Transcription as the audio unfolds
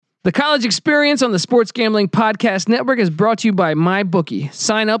The College Experience on the Sports Gambling Podcast Network is brought to you by MyBookie.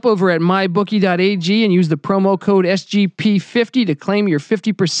 Sign up over at mybookie.ag and use the promo code SGP50 to claim your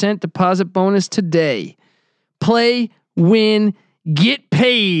 50% deposit bonus today. Play, win, get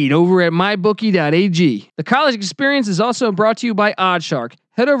paid over at mybookie.ag. The College Experience is also brought to you by Oddshark.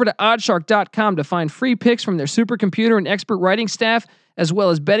 Head over to oddshark.com to find free picks from their supercomputer and expert writing staff, as well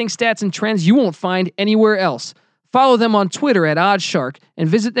as betting stats and trends you won't find anywhere else. Follow them on Twitter at Oddshark and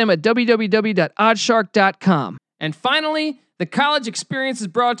visit them at www.oddshark.com. And finally, the College Experience is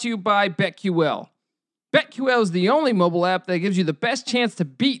brought to you by BetQL. BetQL is the only mobile app that gives you the best chance to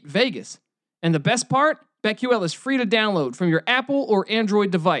beat Vegas. And the best part? BetQL is free to download from your Apple or Android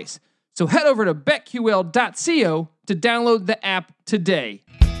device. So head over to betql.co to download the app today.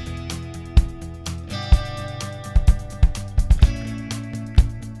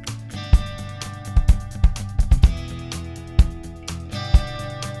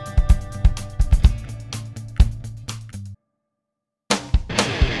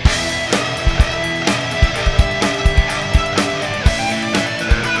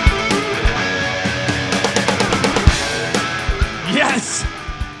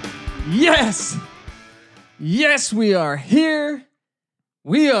 Yes, we are here.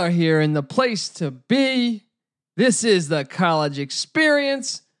 We are here in the place to be. This is the College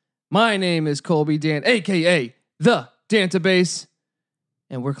Experience. My name is Colby Dan, aka the Dantabase.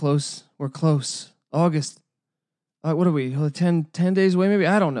 And we're close. We're close. August. What are we? 10 days away, maybe?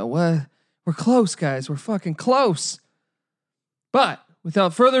 I don't know. We're close, guys. We're fucking close. But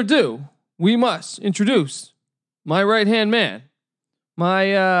without further ado, we must introduce my right-hand man.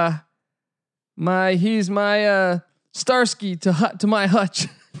 He's my Starsky to my Hutch.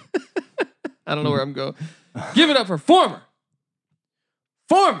 I don't know where I'm going. Give it up for former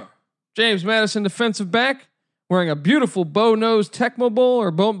James Madison defensive back wearing a beautiful Bo Knows Tecmo Bowl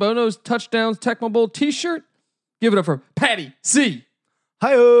or Bo Knows Touchdowns Tecmo Bowl t-shirt. Give it up for Patty C.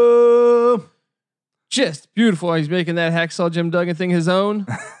 Hi-oh! Just beautiful. He's making that Hacksaw Jim Duggan thing his own.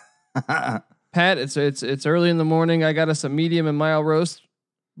 Pat, it's early in the morning. I got us a medium and mild roast,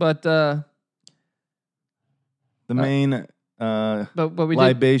 but the main but we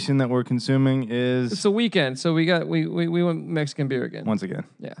libation that we're consuming is it's a weekend, so we went Mexican beer again. Once again.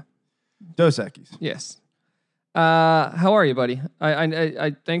 Yeah. Dos Equis. Yes. How are you, buddy?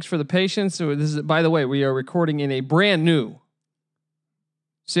 I thanks for the patience. So this is, by the way, we are recording in a brand new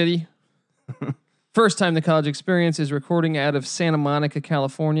city. First time the College Experience is recording out of Santa Monica,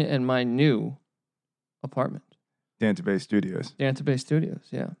 California, in my new apartment. Dantabase Studios. Dantabase Studios,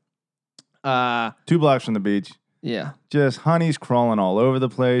 yeah. 2 blocks from the beach. Yeah. Just honeys crawling all over the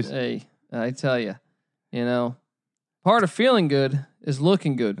place. Hey, I tell you, part of feeling good is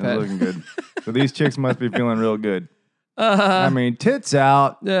looking good, Pat. Looking good. So these chicks must be feeling real good. I mean, tits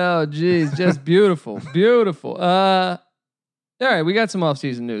out. Oh, geez, just beautiful, beautiful. All right, we got some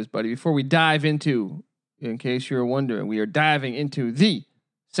off-season news, buddy. Before we dive into, in case you're wondering, we are diving into the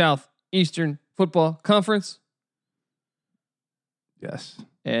Southeastern Football Conference. Yes.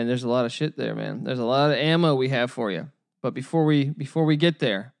 And there's a lot of shit there, man. There's a lot of ammo we have for you. But before we get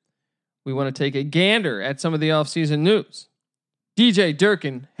there, we want to take a gander at some of the offseason news. DJ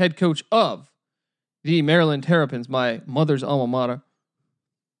Durkin, head coach of the Maryland Terrapins, my mother's alma mater.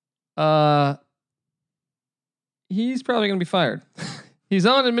 He's probably going to be fired. He's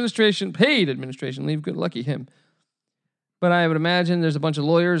on paid administration leave. Good lucky him. But I would imagine there's a bunch of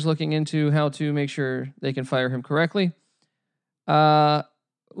lawyers looking into how to make sure they can fire him correctly.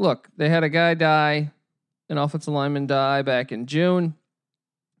 Look, they had a guy die, an offensive lineman die back in June.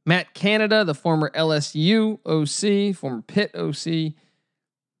 Matt Canada, the former LSU OC, former Pitt OC,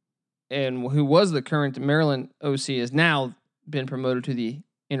 and who was the current Maryland OC, has now been promoted to the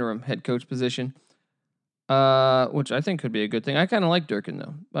interim head coach position, which I think could be a good thing. I kind of like Durkin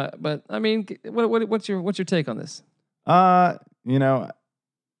though, but I mean, what's your take on this? It's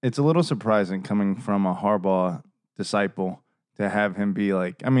a little surprising coming from a Harbaugh disciple to have him be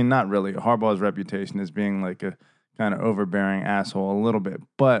like, I mean, not really. Harbaugh's reputation is being like a kind of overbearing asshole a little bit,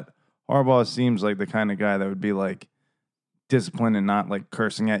 but Harbaugh seems like the kind of guy that would be like disciplined and not like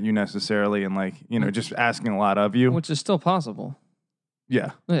cursing at you necessarily and like, just asking a lot of you. Which is still possible.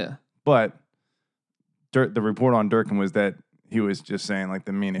 Yeah. Yeah. But the report on Durkin was that he was just saying like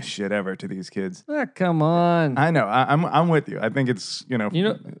the meanest shit ever to these kids. Come on. I know. I'm with you. I think it's,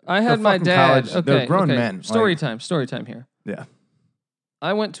 I had my dad. College, they're grown men. Story time here. Yeah.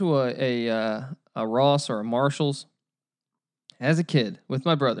 I went to a Ross or a Marshall's as a kid with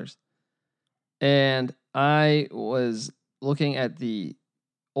my brothers. And I was looking at the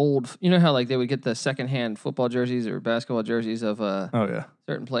old. You know how like they would get the secondhand football jerseys or basketball jerseys of Oh yeah.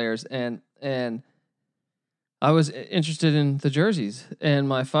 certain players, and I was interested in the jerseys, and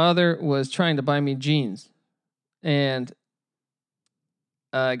my father was trying to buy me jeans, and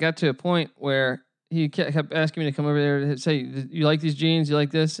I got to a point where he kept asking me to come over there and say, "You like these jeans? You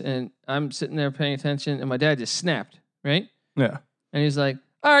like this?" And I'm sitting there paying attention, and my dad just snapped, right? Yeah. And he's like,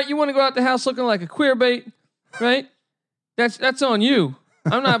 "All right, you want to go out the house looking like a queer bait, right? That's on you.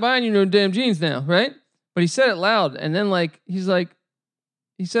 I'm not buying you no damn jeans now, right?" But he said it loud, and then like he said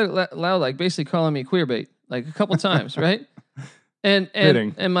it loud, like basically calling me queer bait, like a couple times, right? And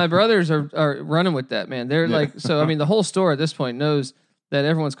my brothers are running with that, man. They're like, so I mean, the whole store at this point knows that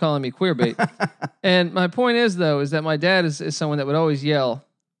everyone's calling me queer bait. And my point is though, is that my dad is someone that would always yell,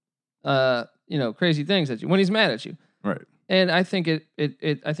 crazy things at you when he's mad at you. Right. And I think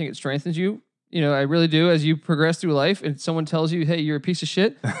it strengthens you. You know, I really do. As you progress through life, and someone tells you, "Hey, you're a piece of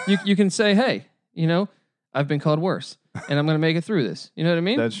shit," you can say, "Hey, I've been called worse, and I'm going to make it through this." You know what I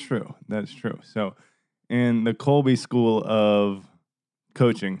mean? That's true. That's true. So, in the Colby School of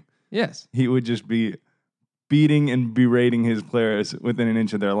Coaching, yes, he would just be beating and berating his players within an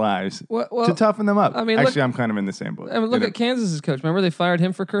inch of their lives to toughen them up. I mean, actually, I'm kind of in the same boat. I mean, look at Kansas's coach. Remember they fired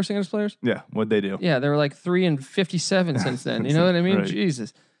him for cursing at his players? Yeah, what'd they do? Yeah, they were like 3-57 since then. You know what I mean? Right.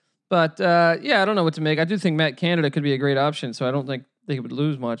 Jesus. But I don't know what to make. I do think Matt Canada could be a great option, so I don't think they would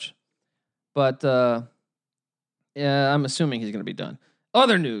lose much. But I'm assuming he's going to be done.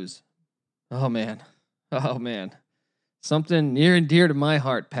 Other news. Oh man. Something near and dear to my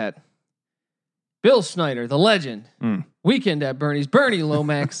heart, Pat. Bill Snyder, the legend. Weekend at Bernie's. Bernie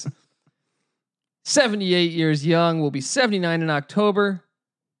Lomax. 78 years young. Will be 79 in October.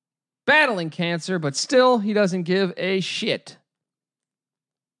 Battling cancer, but still he doesn't give a shit.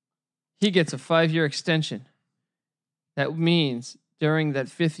 He gets a 5-year extension. That means during that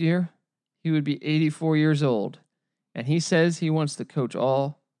 5th year, he would be 84 years old. And he says he wants to coach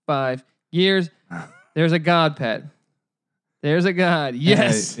all 5 years. There's a God, Pat. There's a God.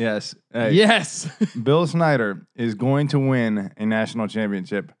 Yes. Hey, yes. Hey. Yes. Bill Snyder is going to win a national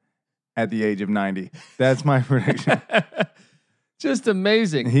championship at the age of 90. That's my prediction. Just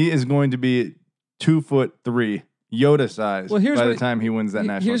amazing. He is going to be 2'3", Yoda size by the time he wins that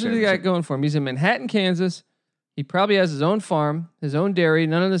national championship. Here's what he got going for him. He's in Manhattan, Kansas. He probably has his own farm, his own dairy,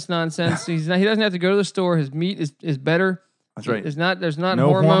 none of this nonsense. He doesn't have to go to the store. His meat is better. That's right. There's not no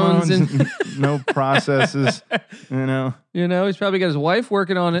hormones and no processes. He's probably got his wife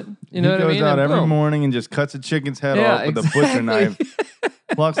working on it. You know what I mean? He goes out every morning and just cuts a chicken's head off with a butcher knife,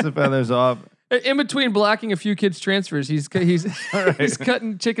 plucks the feathers off. In between blocking a few kids' transfers, he's he's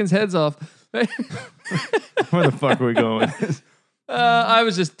cutting chickens' heads off. Where the fuck are we going with this? I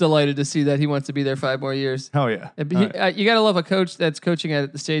was just delighted to see that he wants to be there 5 more years. Hell yeah. You got to love a coach that's coaching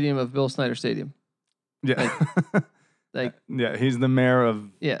at the stadium of Bill Snyder Stadium. Yeah. Yeah, he's the mayor of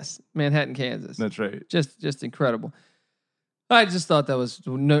Manhattan, Kansas. That's right. Just incredible. I just thought that was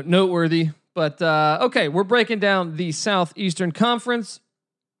noteworthy. But okay, we're breaking down the Southeastern Conference.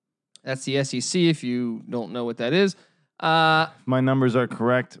 That's the SEC. If you don't know what that is, my numbers are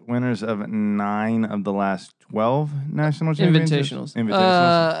correct. Winners of 9 of the last 12 national championships.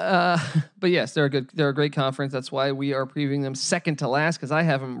 Invitationals. But yes, they're a great conference. That's why we are previewing them second to last, because I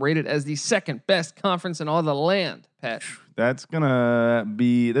have them rated as the second best conference in all the land, Pat. That's gonna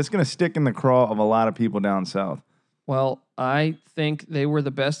stick in the craw of a lot of people down south. Well, I think they were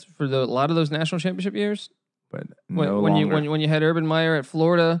the best for a lot of those national championship years. But when you had Urban Meyer at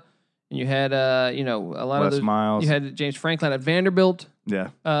Florida, and you had a lot of those. Miles. You had James Franklin at Vanderbilt.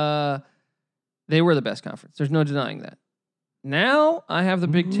 Yeah. They were the best conference. There's no denying that. Now I have the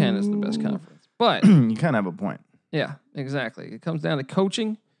Big Ten as the best conference, but you kind of have a point. Yeah, exactly. It comes down to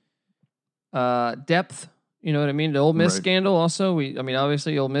coaching, depth. You know what I mean? The Ole Miss scandal. Also,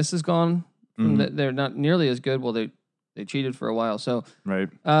 obviously, Ole Miss is gone. They're not nearly as good. Well, they cheated for a while. So right.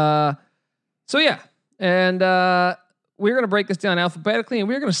 So yeah, and we're going to break this down alphabetically, and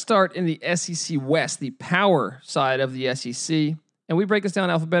we're going to start in the SEC West, the power side of the SEC. And we break this down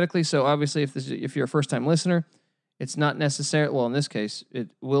alphabetically, so obviously if you're a first-time listener, it's not necessary. Well, in this case, it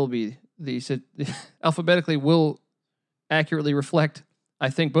will be alphabetically will accurately reflect, I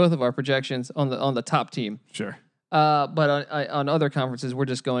think, both of our projections on the top team. Sure. But on other conferences, we're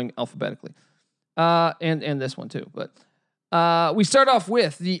just going alphabetically, and this one too. But we start off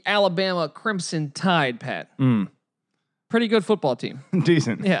with the Alabama Crimson Tide, Pat. Pretty good football team.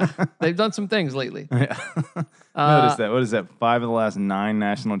 Decent. Yeah. They've done some things lately. Yeah. Notice that. What is that? 5 of the last 9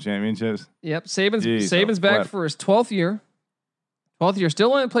 national championships? Yep. Saban's back for his 12th year. 12th year.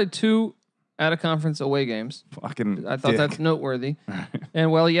 Still only played 2 out of conference away games. Fucking I thought dick. that's noteworthy.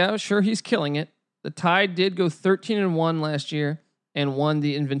 And well, yeah, sure, he's killing it. The Tide did go 13-1 last year and won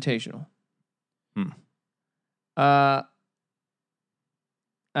the Invitational.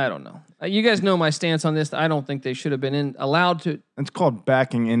 I don't know. You guys know my stance on this. I don't think they should have been allowed to. It's called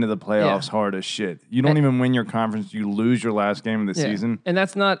backing into the playoffs hard as shit. You don't even win your conference. You lose your last game of the season. And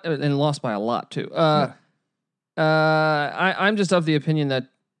that's not, and lost by a lot too. I'm just of the opinion that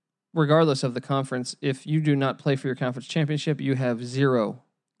regardless of the conference, if you do not play for your conference championship, you have zero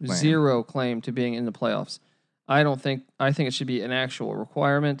claim to being in the playoffs. I think it should be an actual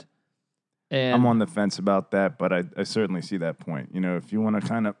requirement. And I'm on the fence about that, but I certainly see that point. You know, if you want to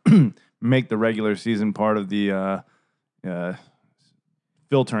kind of make the regular season part of the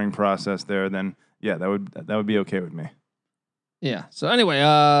filtering process there, then yeah, that would be okay with me. Yeah. So anyway,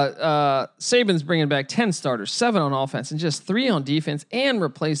 Saban's bringing back 10 starters, 7 on offense and just 3 on defense, and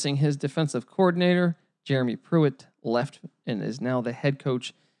replacing his defensive coordinator, Jeremy Pruitt, left and is now the head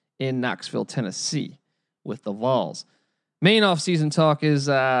coach in Knoxville, Tennessee, with the Vols. Main offseason talk is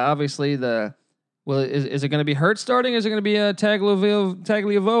obviously is it going to be Hurts starting? Is it going to be Tagliavoa?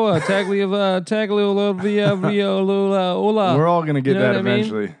 We're all going to get that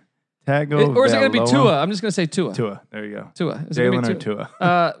eventually. Or is it going to be Tua? I'm just going to say Tua. Tua. There you go. Tua. Jalen or Tua.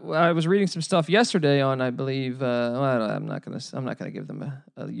 I was reading some stuff yesterday on, I believe, I'm not going to give them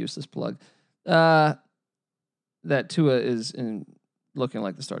a useless plug. That Tua is looking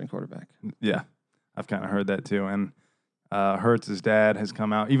like the starting quarterback. Yeah, I've kind of heard that too. And Hurts' dad has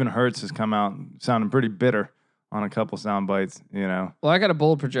come out. Even Hurts has come out sounding pretty bitter on a couple sound bites, you know. Well, I got a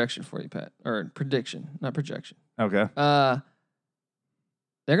bold projection for you, Pat. Or prediction, not projection. Okay.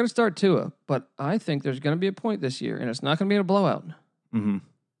 They're going to start Tua, but I think there's going to be a point this year, and it's not going to be a blowout. Mm-hmm.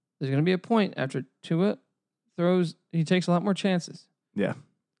 There's going to be a point after Tua he takes a lot more chances. Yeah.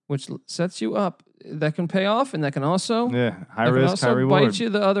 Which sets you up. That can pay off, and that can also high risk, high reward. Bite you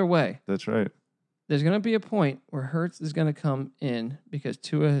the other way. That's right. There's going to be a point where Hurts is going to come in because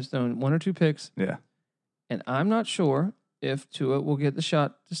Tua has thrown 1 or 2 picks. Yeah. And I'm not sure if Tua will get the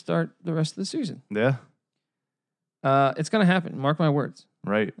shot to start the rest of the season. Yeah. It's going to happen. Mark my words.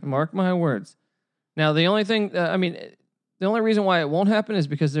 Right. Mark my words. Now, the only thing, the only reason why it won't happen is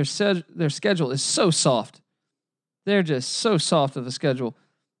because their schedule is so soft. They're just so soft of a schedule.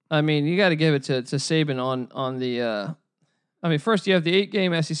 I mean, you got to give it to Saban on the. First you have the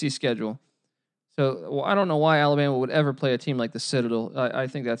 8-game SEC schedule. So I don't know why Alabama would ever play a team like the Citadel. I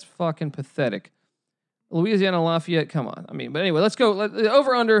think that's fucking pathetic. Louisiana Lafayette, come on. But anyway, let's go. The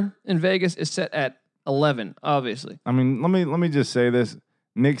over/under in Vegas is set at 11. Obviously. Let me just say this: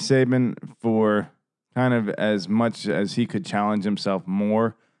 Nick Saban, for kind of as much as he could challenge himself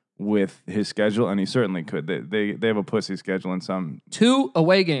more with his schedule, and he certainly could. They have a pussy schedule in some 2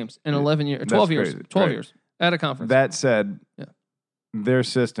 away games in 11 years, 12 years, crazy. 12 right. years at a conference. That said, their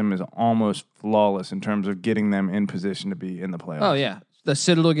system is almost flawless in terms of getting them in position to be in the playoffs. Oh yeah, the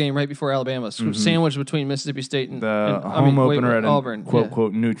Citadel game right before Alabama, sandwiched between Mississippi State and home opener at Auburn,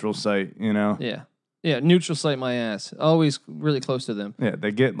 quote neutral site. You know. Yeah, neutral site my ass. Always really close to them. Yeah,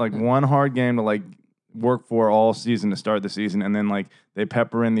 they get one hard game to work for all season to start the season, and then they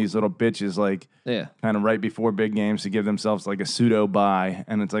pepper in these little bitches kind of right before big games to give themselves a pseudo bye,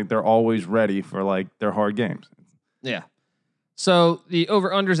 and it's they're always ready for their hard games. Yeah. So the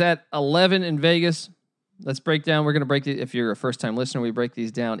over-under's at 11 in Vegas. Let's break down. We're going to break it. If you're a first-time listener, we break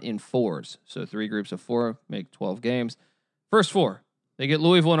these down in 4s. So 3 groups of 4 make 12 games. First 4, they get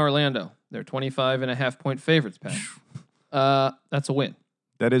Louisville and Orlando. They're 25.5-point favorites, Pat. That's a win.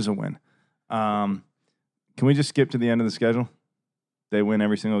 That is a win. Can we just skip to the end of the schedule? They win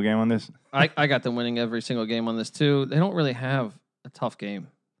every single game on this? I got them winning every single game on this, too. They don't really have a tough game.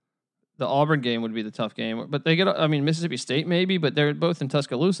 The Auburn game would be the tough game. But they get, Mississippi State maybe, but they're both in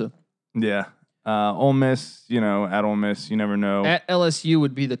Tuscaloosa. Yeah. Ole Miss, at Ole Miss, you never know. At LSU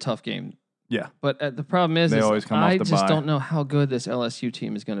would be the tough game. Yeah. But the problem is, always come off the just bye. don't know how good this LSU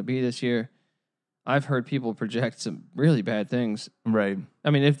team is going to be this year. I've heard people project some really bad things. Right.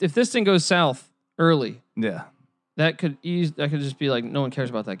 If this thing goes south early, yeah, that could just be no one cares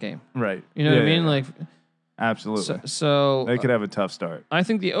about that game. Right. You know what I mean? Yeah. Absolutely. So they could have a tough start. I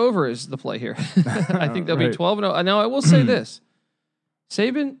think the over is the play here. I think they'll be 12-0. Now I will say this: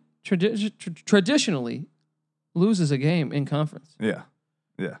 Saban traditionally loses a game in conference. Yeah.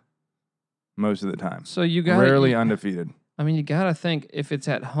 Yeah. Most of the time. So you got rarely undefeated. You got to think if it's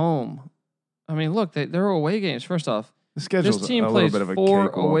at home. Look, they're away games. First off, the schedule's this team a plays little bit of a 4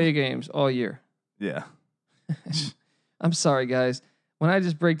 cakewalk. away games all year. Yeah. I'm sorry, guys. When I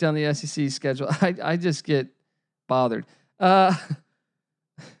just break down the SEC schedule, I just get bothered.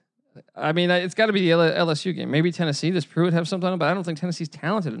 I mean, it's got to be the LSU game. Maybe Tennessee. Does Pruitt have something on it? But I don't think Tennessee's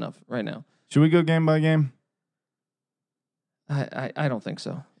talented enough right now. Should we go game by game? I don't think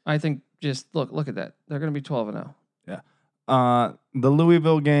so. I think just look at that. They're going to be 12-0. Yeah. The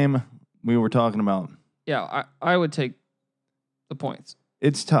Louisville game we were talking about. Yeah, I would take the points.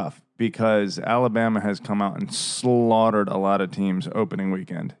 It's tough because Alabama has come out and slaughtered a lot of teams opening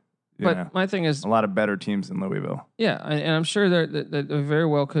weekend. But my thing is a lot of better teams than Louisville. Yeah, and I'm sure that they very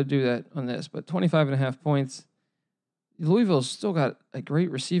well could do that on this. But 25.5 points. Louisville's still got a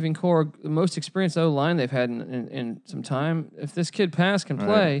great receiving core, the most experienced O-line they've had in some time. If this kid can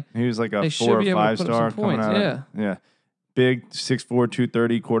play, he was like a 4 or 5 star coming out. Yeah. Big 6'4",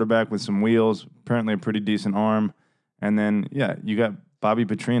 230 quarterback with some wheels, apparently a pretty decent arm. And then, you got Bobby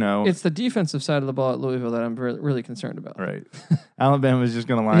Petrino. It's the defensive side of the ball at Louisville that I'm really concerned about. Right. Alabama's just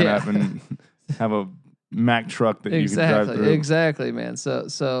going to line up and have a Mack truck that you can drive through. Exactly, man.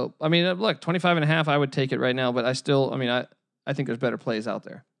 So I mean, look, 25.5, I would take it right now, but I think there's better plays out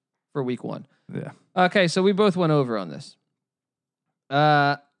there for week 1. Yeah. Okay, so we both went over on this.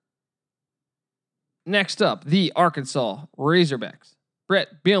 Next up, the Arkansas Razorbacks.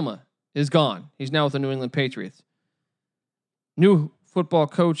 Brett Bielema is gone. He's now with the New England Patriots. New football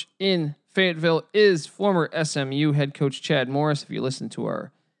coach in Fayetteville is former SMU head coach Chad Morris. If you listen to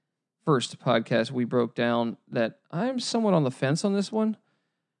our first podcast, we broke down that I'm somewhat on the fence on this one.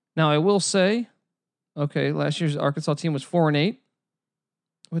 Now, I will say, last year's Arkansas team was 4-8.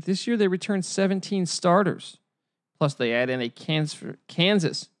 But this year, they returned 17 starters. Plus, they add in a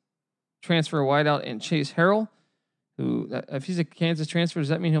Kansas transfer wideout in Chase Harrell, who, if he's a Kansas transfer, does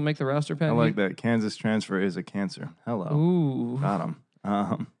that mean he'll make the roster, Pat? I like that. Kansas transfer is a cancer. Hello. Ooh. Got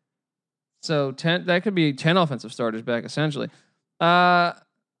him. So that could be 10 offensive starters back, essentially.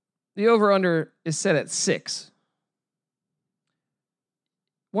 The over-under is set at 6.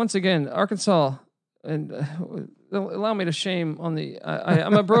 Once again, Arkansas, and allow me to shame on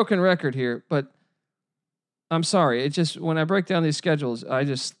I'm a broken record here, but I'm sorry. It just, when I break down these schedules, I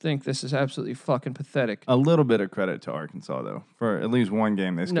just think this is absolutely fucking pathetic. A little bit of credit to Arkansas, though, for at least one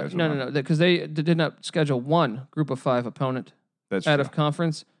game they scheduled. No, because they did not schedule one Group of 5 opponent of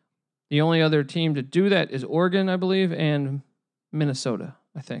conference. The only other team to do that is Oregon, I believe, and Minnesota,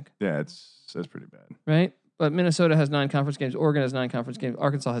 I think. Yeah, that's pretty bad. Right? But Minnesota has 9 conference games. Oregon has 9 conference games.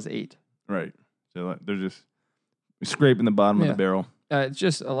 Arkansas has 8. Right. So they're just scraping the bottom of the barrel. It's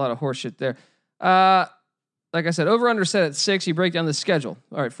just a lot of horseshit there. Like I said, over-under set at 6. You break down the schedule.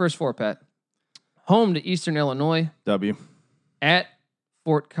 All right, first 4, Pat. Home to Eastern Illinois. W. At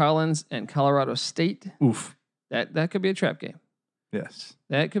Fort Collins and Colorado State. Oof. That could be a trap game. Yes.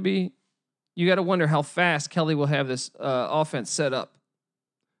 That could be. You got to wonder how fast Kelly will have this offense set up.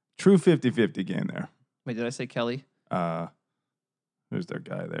 True 50-50 game there. Wait, did I say Kelly? Who's their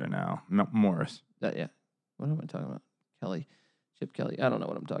guy there now? Morris. Yeah. What am I talking about? Kelly. Chip Kelly. I don't know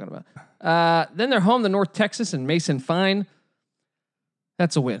what I'm talking about. Then they're home to North Texas and Mason Fine.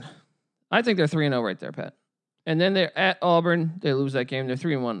 That's a win. I think they're 3-0 right there, Pat. And then they're at Auburn. They lose that game. They're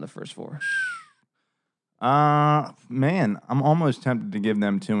 3-1 in the first 4. Man, I'm almost tempted to give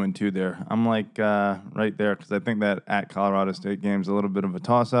them 2-2 there. I'm like right there because I think that at Colorado State game's a little bit of a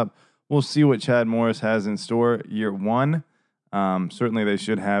toss-up. We'll see what Chad Morris has in store year 1. Certainly they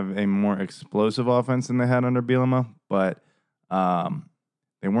should have a more explosive offense than they had under Bielema, but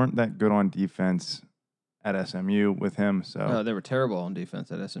they weren't that good on defense at SMU with him. So they were terrible on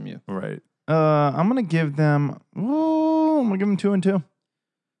defense at SMU. Right. I'm gonna give them 2-2.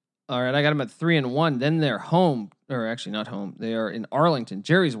 All right, I got them at 3-1. Then they're home, or actually not home. They are in Arlington,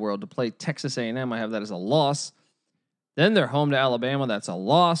 Jerry's World, to play Texas A&M. I have that as a loss. Then they're home to Alabama. That's a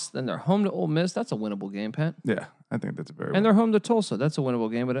loss. Then they're home to Ole Miss. That's a winnable game, Pat. Yeah, I think that's a very. And they're home to Tulsa. That's a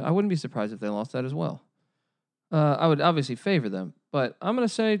winnable game, but I wouldn't be surprised if they lost that as well. I would obviously favor them, but I'm gonna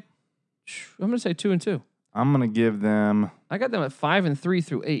say 2-2. I'm gonna give them. I got them at 5-3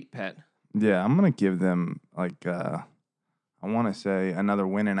 through 8, Pat. Yeah, I'm gonna give them I want to say another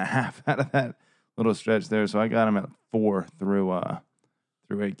win and a half out of that little stretch there. So I got them at 4 through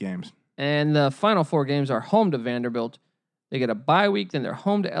 8 games. And the final 4 games are home to Vanderbilt. They get a bye week. Then they're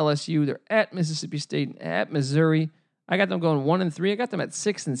home to LSU. They're at Mississippi State and at Missouri. I got them going 1-3. I got them at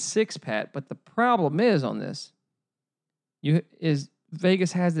 6-6, Pat. But the problem is on this,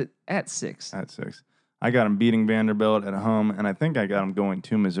 Vegas has it at 6. At 6. I got them beating Vanderbilt at home, and I think I got them going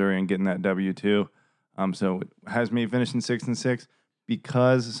to Missouri and getting that W2. So it has me finishing 6-6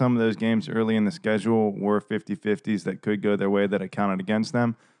 because some of those games early in the schedule were 50-50s that could go their way that I counted against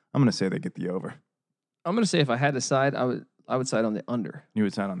them. I'm going to say they get the over. I'm going to say if I had to side, I would side on the under. You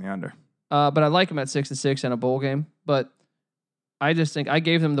would side on the under. But I like them at 6-6 in a bowl game. But I just think I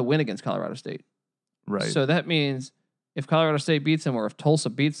gave them the win against Colorado State. Right. So that means if Colorado State beats them or if Tulsa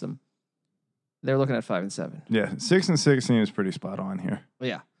beats them, they're looking at 5-7. Yeah, 6-6 seems pretty spot on here.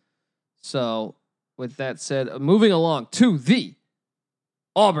 Yeah. So with that said, moving along to the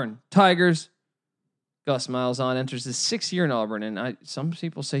Auburn Tigers. Gus Malzahn enters his 6th year in Auburn, and some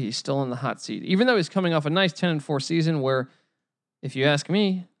people say he's still in the hot seat, even though he's coming off a nice 10-4 season where, if you ask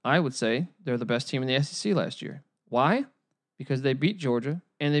me, I would say they're the best team in the SEC last year. Why? Because they beat Georgia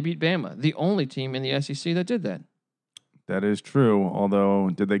and they beat Bama, the only team in the SEC that did that. That is true,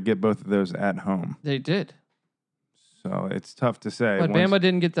 although did they get both of those at home? They did. So it's tough to say. But Bama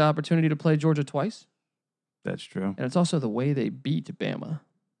didn't get the opportunity to play Georgia twice. That's true. And it's also the way they beat Bama.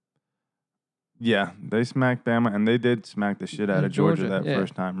 Yeah, they smacked Bama, and they did smack the shit out of Georgia that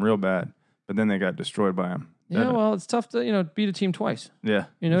first time, real bad. But then they got destroyed by them. Yeah, well, it's tough to beat a team twice. Yeah,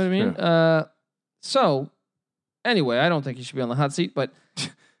 you know what I mean. So anyway, I don't think he should be on the hot seat, but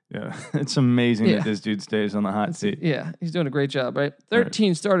yeah, it's amazing that this dude stays on the hot seat. Yeah, he's doing a great job, right?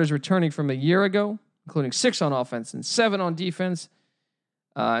 13 starters returning from a year ago, including 6 on offense and 7 on defense,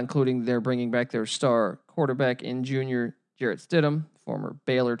 including they're bringing back their star quarterback in junior Jarrett Stidham, former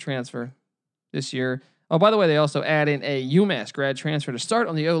Baylor transfer. This year. Oh, by the way, they also add in a UMass grad transfer to start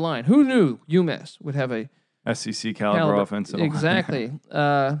on the O-line. Who knew UMass would have a SEC caliber offensive line? Exactly.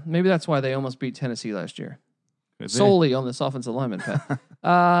 Maybe that's why they almost beat Tennessee last year. Solely on this offensive lineman, Pat.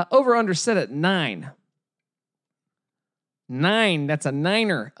 Over under set at 9. 9. That's a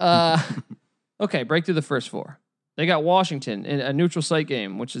 9er. Okay, break through the first 4. They got Washington in a neutral site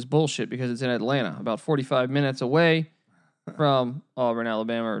game, which is bullshit because it's in Atlanta, about 45 minutes away from Auburn,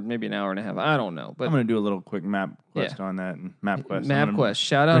 Alabama, or maybe an hour and a half. I don't know. But I'm going to do a little quick map quest on that. And MapQuest. MapQuest.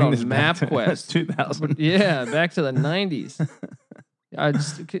 Shout out on MapQuest. 2000. Yeah, back to the 90s. I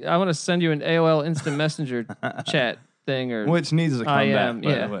want to send you an AOL Instant Messenger chat thing. Which needs to come back,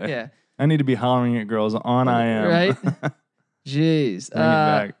 by the way. Yeah. I need to be hollering at girls on IM. Right? Jeez. Bring it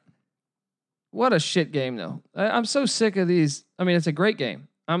back. What a shit game, though. I'm so sick of these. I mean, it's a great game.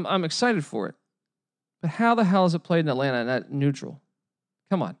 I'm excited for it. But how the hell is it played in Atlanta and not neutral?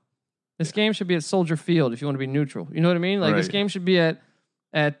 Come on. This game should be at Soldier Field if you want to be neutral. You know what I mean? Like, this game should be at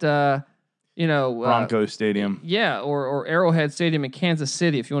Broncos Stadium. Yeah, or Arrowhead Stadium in Kansas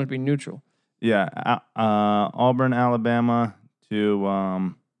City if you want to be neutral. Yeah, Auburn, Alabama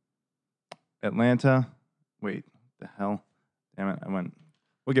to Atlanta. Wait, the hell? Damn it, I went.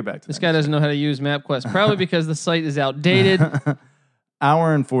 We'll get back to this guy doesn't know how to use MapQuest, probably because the site is outdated.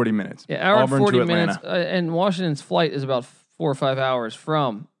 Hour and 40 minutes. Yeah, hour Auburn and 40 to minutes. And Washington's flight is about 4 or 5 hours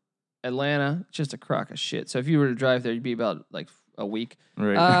from Atlanta. Just a crock of shit. So if you were to drive there, you'd be about like a week.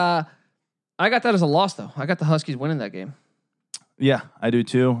 Right. I got that as a loss, though. I got the Huskies winning that game. Yeah, I do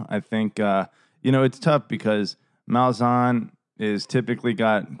too. I think, it's tough because Malzahn is typically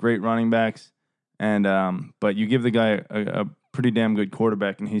got great running backs, and but you give the guy a pretty damn good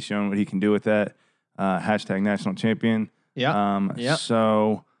quarterback, and he's shown what he can do with that. Hashtag national champion. Yeah.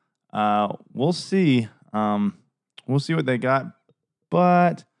 So we'll see. We'll see what they got.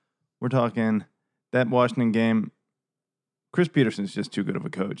 But we're talking that Washington game. Chris Peterson's just too good of a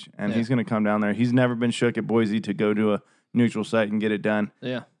coach, and he's going to come down there. He's never been shook at Boise to go to a neutral site and get it done.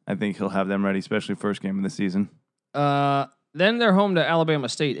 Yeah. I think he'll have them ready, especially first game of the season. Then they're home to Alabama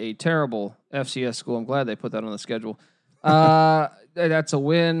State, a terrible FCS school. I'm glad they put that on the schedule. That's a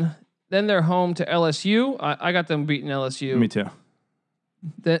win. Then they're home to LSU. I got them beating LSU. Me too.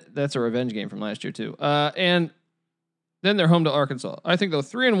 That's a revenge game from last year too. And then they're home to Arkansas. I think they're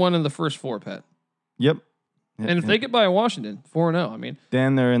 3-1 in the first 4, Pat. Yep. And if they get by Washington, 4-0. I mean,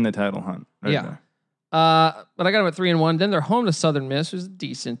 then they're in the title hunt. There. But I got them at 3-1. Then they're home to Southern Miss, who's a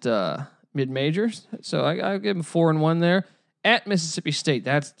decent mid-majors. So I give them 4-1 there. At Mississippi State,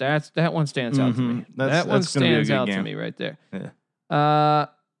 that one stands out to me. That one stands out to me right there. Yeah.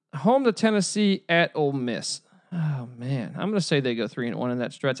 Home to Tennessee at Ole Miss. Oh man, I'm going to say they go 3-1 in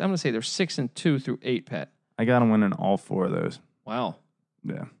that stretch. I'm going to say they're 6-2 through 8. Pat. I got them winning all 4 of those. Wow.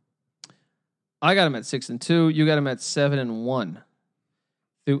 Yeah. I got them at 6-2. You got them at 7-1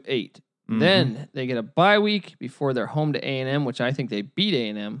 through 8. Mm-hmm. Then they get a bye week before they're home to A&M, which I think they beat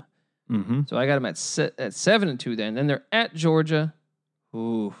A&M. Mm-hmm. So I got them at 7-2. Then they're at Georgia.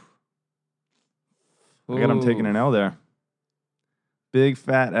 Ooh. I got them taking an L there. Big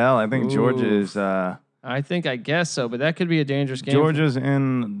fat L. I think Georgia is. I guess so, but that could be a dangerous game. Georgia's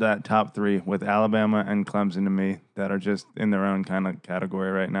in that top 3 with Alabama and Clemson to me that are just in their own kind of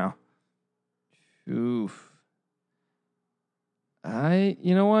category right now. Oof.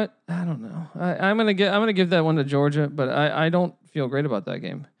 You know what? I don't know. I'm gonna give that one to Georgia, but I don't feel great about that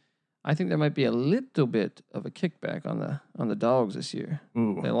game. I think there might be a little bit of a kickback on the Dogs this year.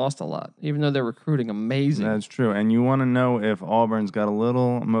 Ooh, They lost a lot, even though they're recruiting amazing. that's true. And you want to know if Auburn's got a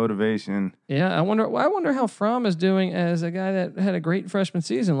little motivation. Yeah, I wonder how Fromm is doing as a guy that had a great freshman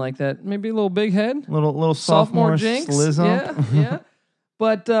season like that. Maybe a little big head, Little sophomore jinx. slizzum. Yeah.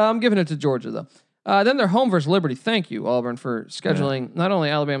 But I'm giving it to Georgia though. Then they're home versus Liberty. Thank you, Auburn, for scheduling not only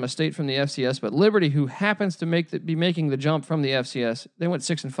Alabama State from the FCS, but Liberty, who happens to be making the jump from the FCS. They went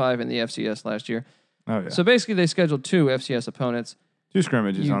 6-5 in the FCS last year. Oh yeah. So basically, they scheduled 2 FCS opponents. 2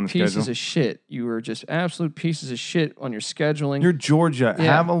 scrimmages You on the pieces schedule. of shit. You were just absolute pieces of shit on your scheduling. You're Georgia. Yeah.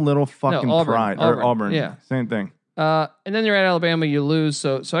 Have a little fucking Auburn, pride. Auburn, Or Auburn. yeah. Same thing. And then you're at Alabama, you lose.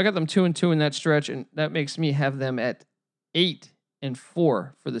 So I got them 2-2 in that stretch, and that makes me have them at 8-4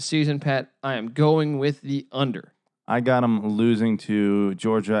 for the season. Pat, I am going with the under. I got them losing to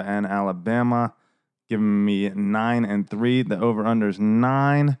Georgia and Alabama, giving me 9-3. The over/under is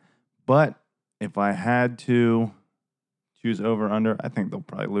 9. But if I had to choose over/under, I think they'll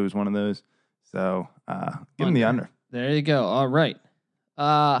probably lose one of those. So give them the under. There you go. All right.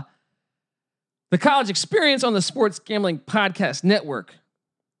 The college experience on the Sports Gambling Podcast Network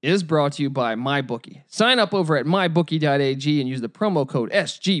is brought to you by MyBookie. Sign up over at mybookie.ag and use the promo code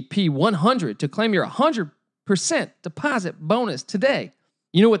SGP100 to claim your 100% deposit bonus today.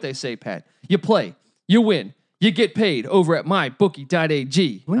 You know what they say, Pat. You play, you win, you get paid over at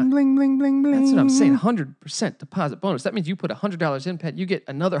mybookie.ag. Bling, bling, bling, bling, bling. That's what I'm saying, 100% deposit bonus. That means you put $100 in, Pat, you get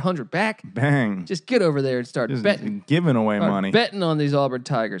another 100 back. Bang. Just get over there and start Just betting. giving away money. Betting on these Auburn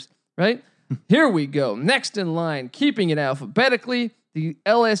Tigers, right? Here we go. Next in line, keeping it alphabetically, the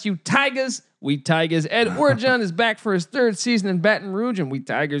LSU Tigers. We Tigers. Ed Orgeron is back for his 3rd season in Baton Rouge, and we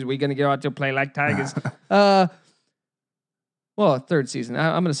Tigers, we going to get out there play like Tigers. Well, 3rd season.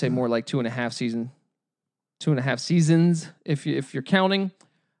 I'm going to say more like 2.5 season. 2.5 seasons, if you're counting.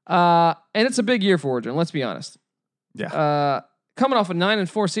 And it's a big year for Orgeron, let's be honest. Yeah. Coming off a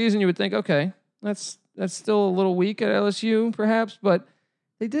 9-4 season, you would think, okay, that's still a little weak at LSU, perhaps, but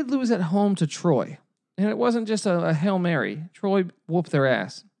they did lose at home to Troy. And it wasn't just a Hail Mary. Troy whooped their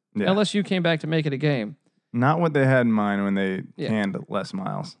ass. Yeah. LSU came back to make it a game. Not what they had in mind when they canned Les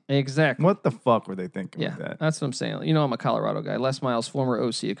Miles. Exactly. What the fuck were they thinking Yeah, with that? that's what I'm saying. You know, I'm a Colorado guy. Les Miles, former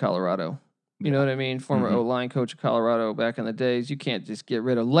OC of Colorado. You know what I mean? Former O-line coach of Colorado back in the days. You can't just get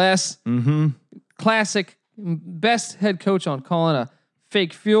rid of Les. Mm-hmm. Classic, best head coach on calling a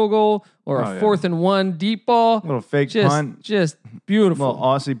fake field goal or a 4th and 1 deep ball. Little fake Just, punt. just beautiful. Little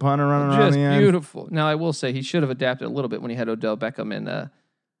Aussie punter running around Just the end. beautiful. Now, I will say he should have adapted a little bit when he had Odell Beckham and the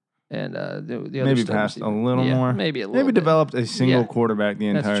other Maybe star passed receiver. a little more. Maybe a little Maybe bit. developed a single Yeah. quarterback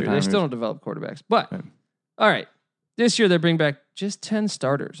the That's entire true. time. They still don't develop quarterbacks. But, all right. This year, they bring back just 10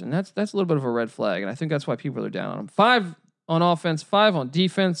 starters, and that's a little bit of a red flag, and I think that's why people are down on them. 5 on offense, 5 on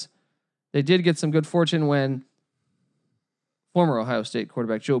defense. They did get some good fortune when former Ohio State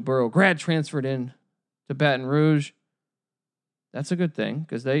quarterback Joe Burrow grad transferred in to Baton Rouge. That's a good thing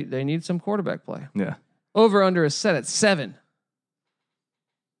because they need some quarterback play. Yeah. Over under is set at 7.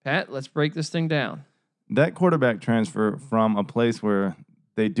 Pat, let's break this thing down. That quarterback transfer from a place where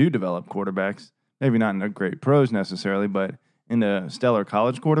they do develop quarterbacks, maybe not in the great pros necessarily, but in the stellar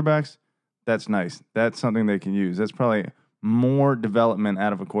college quarterbacks, that's nice. That's something they can use. That's probably more development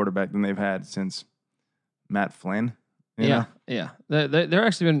out of a quarterback than they've had since Matt Flynn. You know? Yeah. They're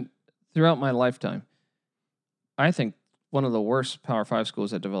actually been, throughout my lifetime, I think one of the worst Power 5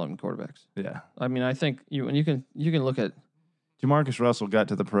 schools at developing quarterbacks. Yeah. I mean, I think you can look at, Jamarcus Russell got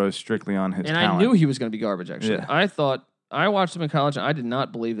to the pros strictly on his and talent. I knew he was going to be garbage, actually. Yeah. I watched him in college, and I did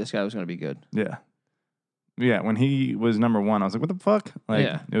not believe this guy was going to be good. Yeah. Yeah, when he was number 1, I was like, what the fuck? Like,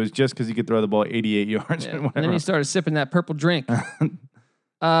 it was just because he could throw the ball 88 yards. Yeah. Or whatever. And then he started sipping that purple drink. All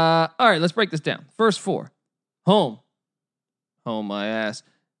right, let's break this down. First 4. Home, my ass.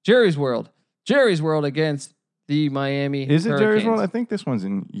 Jerry's World against the Miami Is it Jerry's Hurricanes. World? I think this one's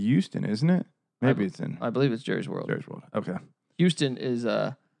in Houston, isn't it? Maybe it's in I believe it's Jerry's World. Jerry's World. Okay. Houston is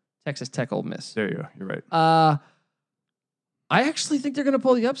Texas Tech Ole Miss. There you go. You're right. I actually think they're going to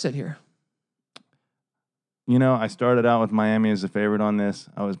pull the upset here. You know, I started out with Miami as a favorite on this.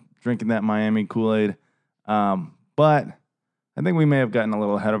 I was drinking that Miami Kool-Aid. But I think we may have gotten a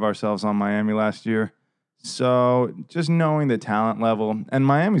little ahead of ourselves on Miami last year. So just knowing the talent level, and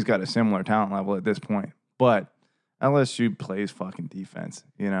Miami's got a similar talent level at this point, but LSU plays fucking defense,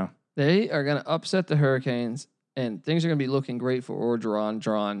 you know? They are going to upset the Hurricanes, and things are going to be looking great for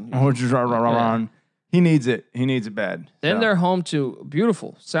Orgeron. Yeah. He needs it. He needs it bad. Then they're home to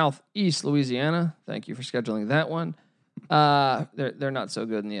beautiful Southeast Louisiana. Thank you for scheduling that one. They're not so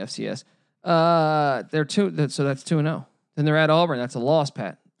good in the FCS. They're 2, so that's 2-0. Then they're at Auburn. That's a loss,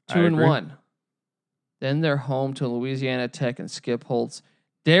 Pat. 2 and agree. 1. Then they're home to Louisiana Tech and Skip Holtz.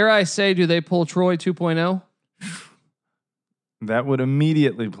 Dare I say, do they pull Troy 2.0? That would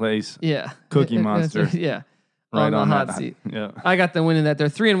immediately place Yeah. Cookie Monster Yeah. right on the on hot that. seat. Yeah. I got them winning that. They're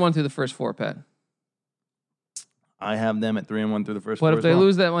 3 and 1 through the first 4, Pat. I have them at 3-1 through the first What four if as they well.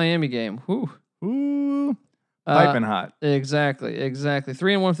 lose that Miami game? Whew. Ooh, piping hot. Exactly.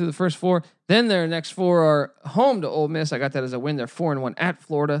 3 and 1 through the first 4. Then their next 4 are home to Ole Miss. I got that as a win. They're 4 and 1 at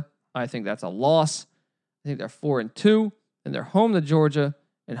Florida. I think that's a loss. I think they're 4 and 2. And they're home to Georgia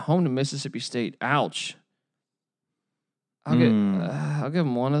and home to Mississippi State. Ouch. I'll give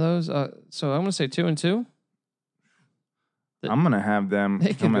them one of those. So I'm gonna say 2 and 2. I'm gonna have them They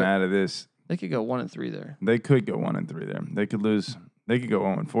could coming go- out of this. They could go 1 and 3 there. They could go 1 and 3 there. They could lose. They could go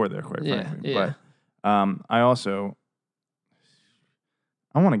 0 and 4 there, quite frankly. Yeah. But I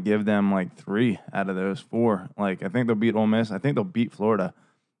want to give them like 3 out of those 4. Like I think they'll beat Ole Miss. I think they'll beat Florida.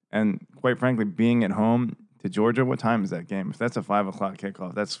 And quite frankly, being at home to Georgia, what time is that game? If that's a 5:00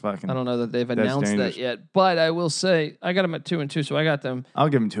 kickoff, that's fucking. I don't know that they've That's announced dangerous. that yet, but I will say I got them at 2 and 2. So I got them I'll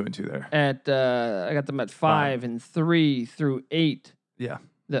give them 2 and 2 there. at 5 and 3 through 8. Yeah.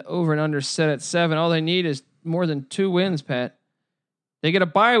 The over and under set at 7. All they need is more than 2 wins, Pat. They get a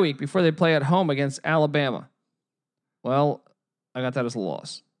bye week before they play at home against Alabama. Well, I got that as a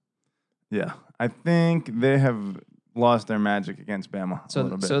loss. Yeah. I think they have lost their magic against Bama a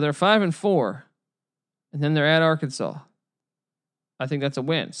little bit. So they're 5 and 4, and then they're at Arkansas. I think that's a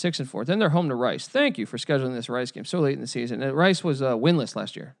win. 6 and 4. Then they're home to Rice. Thank you for scheduling this Rice game so late in the season. And Rice was winless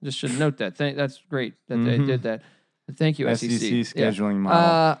last year. Just should note that. That's great that they did that. Thank you, SEC. scheduling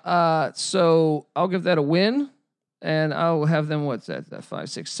model. So I'll give that a win, and I'll have them. What's that? 5,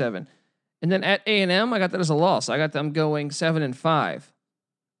 6, 7, and then at A&M, I got that as a loss. I got them going 7 and 5.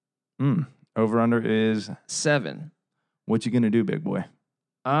 Over under is 7. what you gonna do, big boy?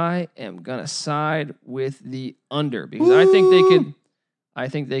 I am gonna side with the under because I think they could. I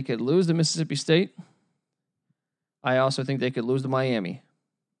think they could lose to Mississippi State. I also think they could lose to Miami.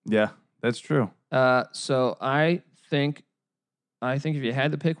 Yeah, that's true. So I think if you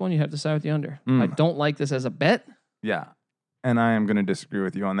had to pick one, you have to side with the under. I don't like this as a bet. Yeah, and I am gonna disagree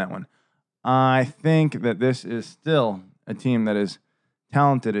with you on that one. I think that this is still a team that is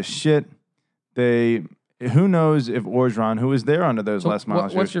talented as shit. Who knows if Orgeron, who was there under those last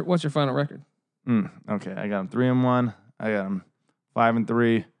miles What's your final record? Okay, I got them 3 and 1. I got them 5 and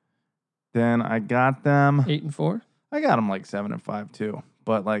 3. Then I got them 8 and 4. I got them like 7 and 5 too.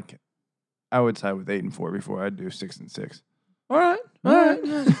 But like, I would side with 8 and 4 before I'd do 6 and 6. All right.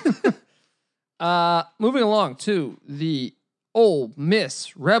 Moving along to the Ole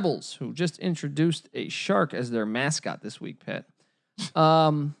Miss Rebels, who just introduced a shark as their mascot this week, Pat.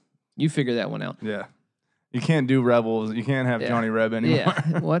 You figure that one out. Yeah, you can't do Rebels. You can't have Johnny Reb anymore.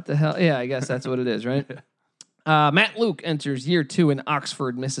 Yeah. What the hell? Yeah, I guess that's what it is, right? Matt Luke enters year 2 in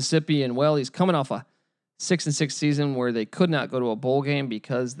Oxford, Mississippi, and he's coming off a 6 and 6 season where they could not go to a bowl game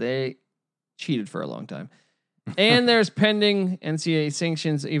because they cheated for a long time. And there's pending NCAA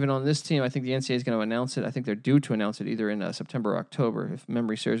sanctions even on this team. I think the NCAA is going to announce it. I think they're due to announce it either in September or October, if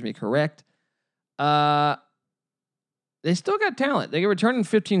memory serves me correct. They still got talent. They returning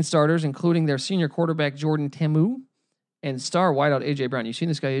 15 starters, including their senior quarterback Jordan Tamu and star wideout AJ Brown. You seen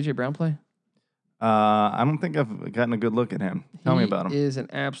this guy AJ Brown play? I don't think I've gotten a good look at him. Tell me about him. He is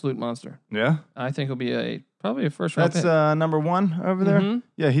an absolute monster. Yeah, I think he'll be probably a first round that's pick. number 1 over there. Mhm.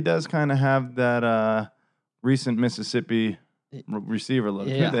 Yeah, he does kind of have that recent Mississippi receiver look.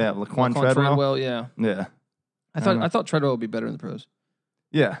 Who Yeah. they have Laquan Laquan Treadwell. yeah. Yeah, I thought Treadwell would be better in the pros.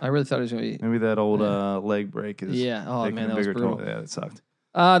 yeah. I really thought he was going to be. Maybe that old leg break is. Yeah. Oh taking man, a that was bigger brutal. toll. Yeah, that sucked.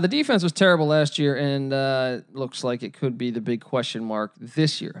 The defense was terrible last year, and looks like it could be the big question mark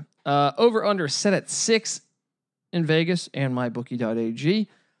this year. Over under set at 6 in Vegas and mybookie.ag.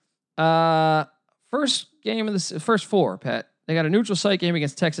 First game of the first 4, Pat. They got a neutral site game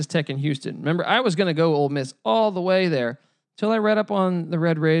against Texas Tech in Houston. Remember, I was going to go Ole Miss all the way there till I read up on the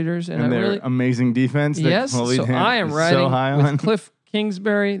Red Raiders, and I their really amazing defense. that yes. Chloe So Dant I am is riding so high with on. Cliff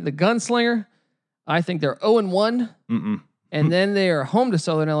Kingsbury, the gunslinger. I think they're 0-1. And then they are home to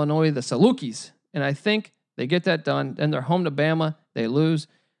Southern Illinois, the Salukis. And I think they get that done. Then they're home to Bama. They lose.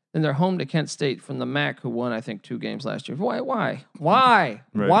 Then they're home to Kent State from the MAC, who won, I think, 2 games last year. Why? Right.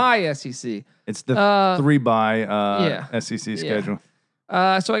 Why SEC? It's the 3-bye yeah. SEC schedule.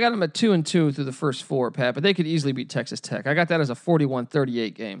 So I got them at 2 and 2 through the first 4, Pat, but they could easily beat Texas Tech. I got that as a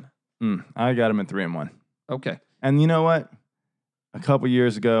 41-38 game. I got them at 3 and 1. Okay. And you know what? A couple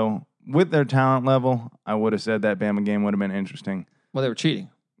years ago, with their talent level, I would have said that Bama game would have been interesting. Well, they were cheating.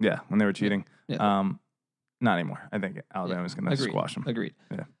 Yeah, when they were cheating. Yeah. Not anymore. I think Alabama's going to squash them. Agreed.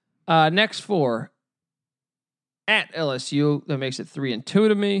 Yeah. Next 4 at LSU. That makes it 3-2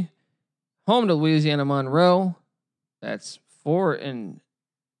 to me. Home to Louisiana Monroe. That's 4-2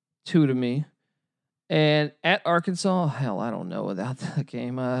 to me. And at Arkansas, hell, I don't know about that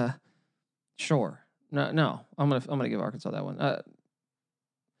game. Sure. No. I'm gonna give Arkansas that one.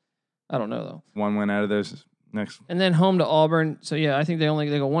 I don't know though. One win out of those next. And then home to Auburn. So yeah, I think they go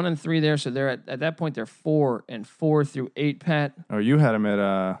 1-3 there. So they're at that point they're 4-4 through 8. Pat. Oh, you had them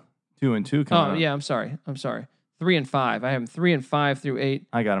at 2-2. Oh yeah, I'm sorry. 3-5. I have them 3-5 through 8.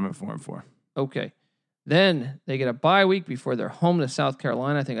 I got them at 4-4. Okay. Then they get a bye week before they're home to South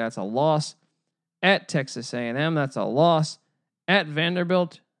Carolina. I think that's a loss. At Texas A&M, that's a loss. At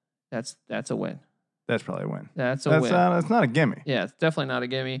Vanderbilt, that's a win. That's probably a win. That's a win. That's not a gimme. Yeah, it's definitely not a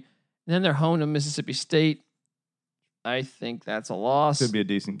gimme. And then they're home to Mississippi State. I think that's a loss. Could be a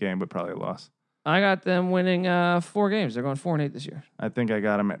decent game, but probably a loss. I got them winning 4 games. They're going 4-8 this year. I think I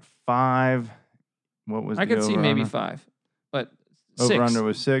got them at 5. What was I the could see maybe 5, but 6. Over under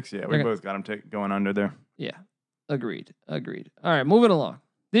was 6. Yeah, we They're both got them going under there. Yeah, agreed. All right, moving along.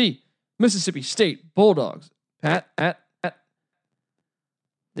 The Mississippi State Bulldogs. Pat.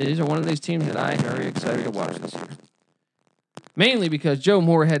 These are one of these teams that I'm very excited to watch this year. Mainly because Joe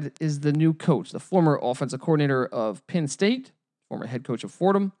Moorhead is the new coach, the former offensive coordinator of Penn State, former head coach of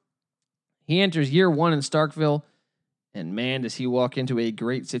Fordham. He enters year 1 in Starkville, and man, does he walk into a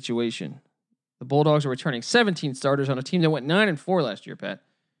great situation. The Bulldogs are returning 17 starters on a team that went 9-4 last year, Pat.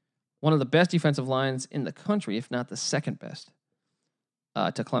 One of the best defensive lines in the country, if not the second best,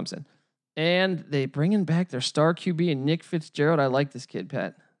 to Clemson. And they bring in back their star QB and Nick Fitzgerald. I like this kid,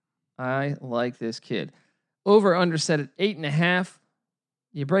 Pat. I like this kid. Over under set at 8.5.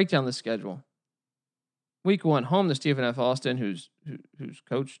 You break down the schedule. Week 1, home to Stephen F. Austin, whose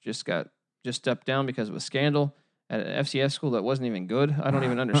coach just stepped down because of a scandal at an FCS school that wasn't even good. I don't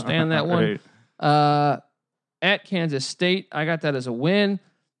even understand that one. Right. At Kansas State, I got that as a win.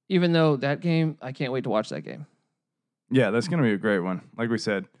 Even though that game, I can't wait to watch that game. Yeah, that's going to be a great one. Like we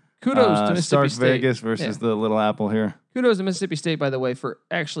said, kudos to Mississippi Stark State. Vegas versus the Little Apple here. Kudos to Mississippi State, by the way, for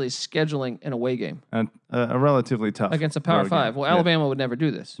actually scheduling an away game. And a relatively tough against a Power 5. Well, Alabama would never do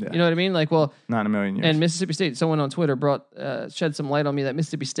this. Yeah. You know what I mean? Like, well, not in a million years. And Mississippi State, someone on Twitter shed some light on me that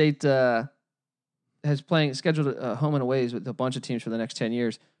Mississippi State has scheduled home and aways with a bunch of teams for the next 10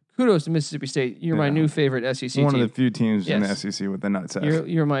 years. Kudos to Mississippi State. You're my new favorite SEC team. One of the few teams in the SEC with the nuts.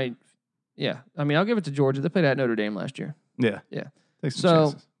 You're my, yeah. I mean, I'll give it to Georgia. They played at Notre Dame last year. Yeah. Take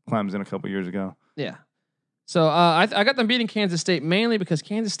some chances. Clemson a couple years ago. Yeah. So I got them beating Kansas State mainly because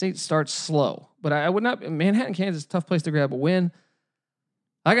Kansas State starts slow. But I would not. Manhattan, Kansas, tough place to grab a win.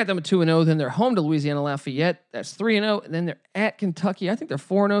 I got them at 2-0. Then they're home to Louisiana Lafayette. That's 3-0. And then they're at Kentucky. I think they're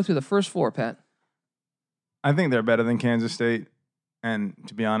 4-0 through the first 4, Pat. I think they're better than Kansas State. And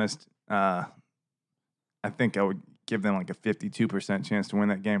to be honest, I think I would give them like a 52% chance to win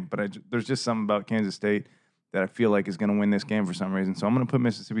that game. But there's just something about Kansas State that I feel like is going to win this game for some reason. So I'm going to put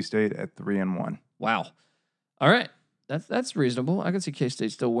Mississippi State at 3-1. Wow. All right. That's reasonable. I could see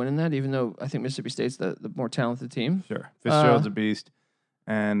K-State still winning that, even though I think Mississippi State's the more talented team. Sure. Fitzgerald's a beast.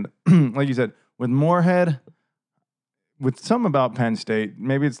 And like you said, with Moorhead, with something about Penn State,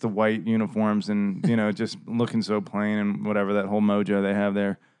 maybe it's the white uniforms and, just looking so plain and whatever, that whole mojo they have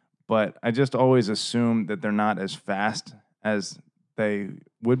there. But I just always assume that they're not as fast as they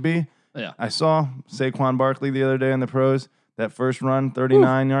would be. Yeah. I saw Saquon Barkley the other day in the pros, that first run,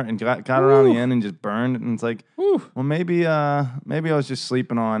 39 yard, and got around the end and just burned. And it's like, well, maybe I was just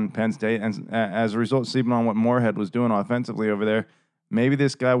sleeping on Penn State. And as a result, sleeping on what Moorhead was doing offensively over there. Maybe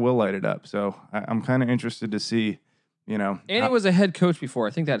this guy will light it up. So I'm kind of interested to see, And he was a head coach before.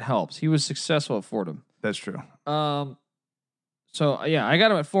 I think that helps. He was successful at Fordham. That's true. So, yeah, I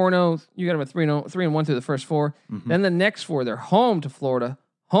got him at 4-0. You got him at 3-1 through the first 4. Mm-hmm. Then the next 4, they're home to Florida,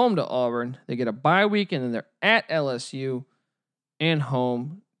 home to Auburn. They get a bye week, and then they're at LSU and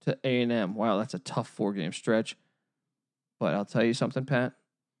home to A&M. Wow, that's a tough 4-game stretch. But I'll tell you something, Pat.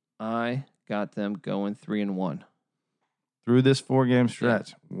 I got them going 3-1. Through this 4-game stretch.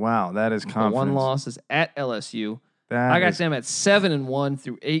 Yeah. Wow, that is confidence. The one loss is at LSU. I got them at 7-1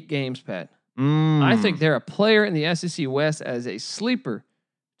 through 8 games, Pat. I think they're a player in the SEC West as a sleeper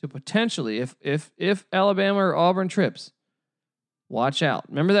to potentially, if Alabama or Auburn trips, watch out.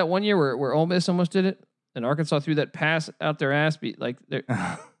 Remember that one year where Ole Miss almost did it, and Arkansas threw that pass out their ass beat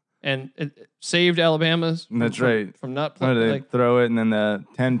and it saved Alabama's. That's right. From not playing. They throw it and then the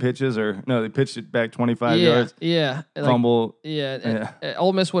 10 pitches they pitched it back 25 yards. Yeah. Fumble.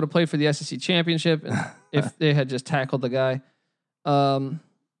 Ole Miss would have played for the SEC championship if they had just tackled the guy.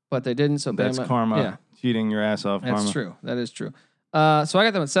 But they didn't. So that's Bama, karma. Yeah. Cheating your ass off. That's karma. true. That is true. So I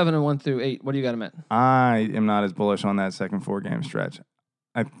got them at 7-1 through 8. What do you got them at? I am not as bullish on that second 4-game stretch.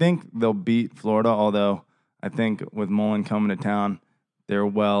 I think they'll beat Florida, although I think with Mullen coming to town,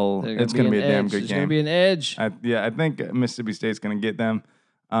 it's going to be a damn good game. It's going to be an edge. I think Mississippi State's going to get them.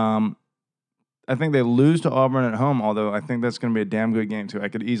 I think they lose to Auburn at home, although I think that's going to be a damn good game too. I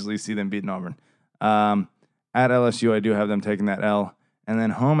could easily see them beating Auburn. At LSU, I do have them taking that L. And then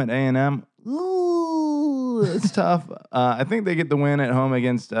home at A&M, it's tough. I think they get the win at home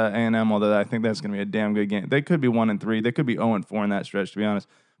against A&M, although I think that's going to be a damn good game. They could be 1-3. They could be 0-4 in that stretch, to be honest.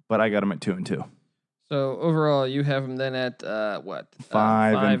 But I got them at 2-2. So overall, you have them then at what?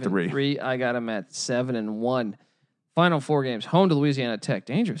 5-3. I got them at 7-1. Final 4 games. Home to Louisiana Tech.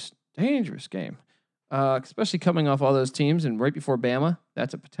 Dangerous game. Especially coming off all those teams and right before Bama.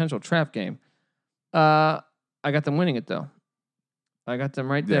 That's a potential trap game. I got them winning it though. I got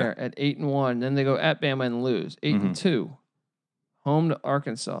them right there at 8-1. Then they go at Bama and lose 8-2. Home to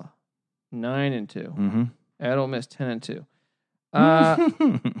Arkansas 9-2. At Ole Miss 10-2.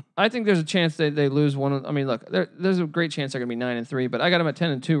 I think there's a chance they lose one. I mean, look, there's a great chance they're going to be 9-3, but I got them at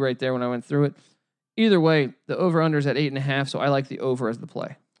 10-2 right there when I went through it. Either way, the over/under is at 8.5, so I like the over as the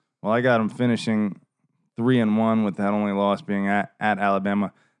play. Well, I got them finishing 3-1 with that only loss being at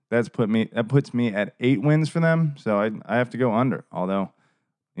Alabama. That puts me at 8 wins for them, so I have to go under. Although,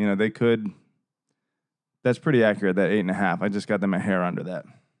 they could. That's pretty accurate. That 8.5. I just got them a hair under that.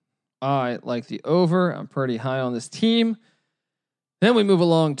 I like the over. I'm pretty high on this team. Then we move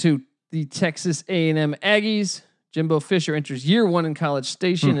along to the Texas A&M Aggies. Jimbo Fisher enters year 1 in College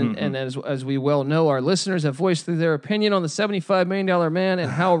Station, and as we well know, our listeners have voiced their opinion on the $75 million man and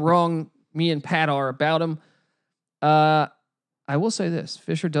how wrong me and Pat are about him. I will say this.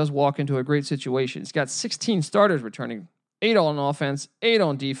 Fisher does walk into a great situation. He's got 16 starters returning, 8 on offense, 8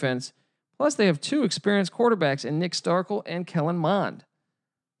 on defense. Plus, they have 2 experienced quarterbacks in Nick Starkel and Kellen Mond.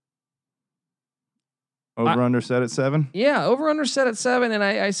 Over-under set at 7? Yeah, over-under set at 7, and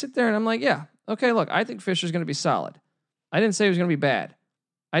I sit there and I'm like, yeah, okay, look, I think Fisher's going to be solid. I didn't say he was going to be bad.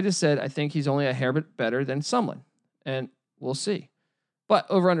 I just said I think he's only a hair bit better than Sumlin, and we'll see. But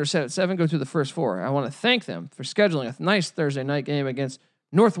over-under set at 7, go through the first 4. I want to thank them for scheduling a nice Thursday night game against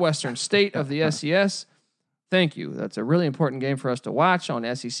Northwestern State of the SES. Thank you. That's a really important game for us to watch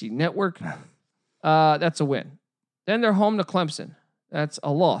on SEC Network. That's a win. Then they're home to Clemson. That's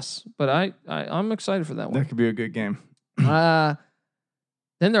a loss, but I'm excited for that one. That could be a good game. Then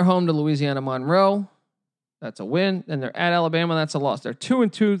they're home to Louisiana Monroe. That's a win. Then they're at Alabama. That's a loss. They're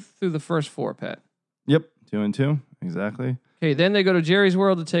 2-2 through the first 4, Pat. Yep, 2-2. Exactly. Okay, then they go to Jerry's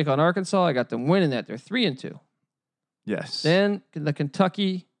World to take on Arkansas. I got them winning that. They're 3-2. Yes. Then the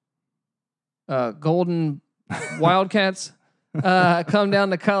Kentucky Golden Wildcats come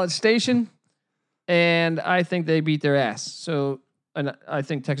down to College Station, and I think they beat their ass. So, and I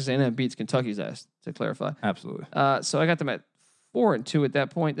think Texas A&M beats Kentucky's ass, to clarify. Absolutely. So I got them at 4-2 at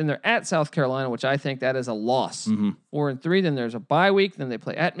that point. Then they're at South Carolina, which I think that is a loss. 4-3. Then there's a bye week. Then they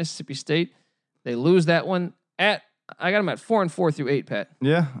play at Mississippi State. They lose that one. I got them at 4-4 through 8, Pat.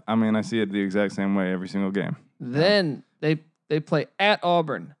 Yeah, I mean, I see it the exact same way every single game. Then they play at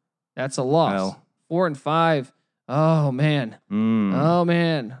Auburn. That's a loss. 4-5. Oh man. Oh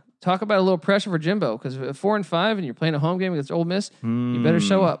man. Talk about a little pressure for Jimbo, because 4-5 and you're playing a home game against Ole Miss, you better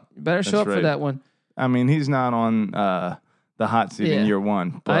show up. You better show up for that one. I mean, he's not on the hot seat in year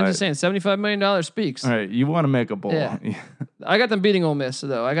 1. But I'm just saying, $75 million speaks. All right, you want to make a bowl. Yeah. I got them beating Ole Miss,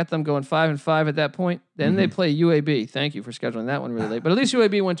 though. I got them going 5-5 at that point. Then they play UAB. Thank you for scheduling that one really late. But at least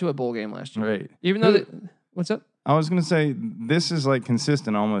UAB went to a bowl game last year. Right. Even though what's up? I was going to say, this is like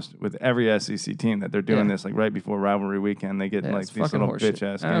consistent almost with every SEC team that they're doing this, like right before rivalry weekend. They get like these little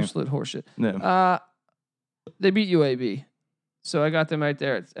bitch-ass games. Absolute horseshit. Yeah. They beat UAB. So I got them right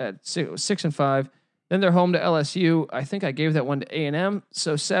there at 6-5. Then they're home to LSU. I think I gave that one to A&M.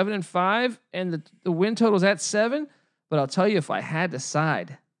 So 7-5. And the win total's at 7. But I'll tell you, if I had to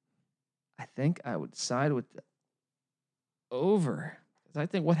side, I think I would side with the over. Because I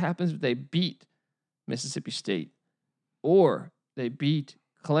think what happens if they beat Mississippi State or they beat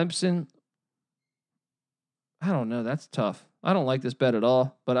Clemson? I don't know. That's tough. I don't like this bet at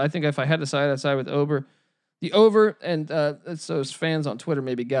all. But I think if I had to side, I'd side with over. The over, and those fans on Twitter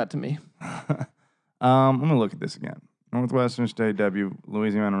maybe got to me. Let me look at this again. Northwestern State W,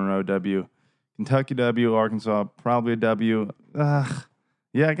 Louisiana Monroe W, Kentucky W, Arkansas probably a W. Yeah,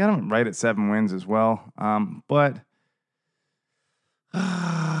 I got them right at 7 wins as well. But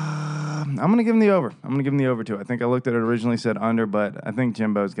I'm going to give them the over. I'm going to give them the over too. I think I looked at it originally, said under, but I think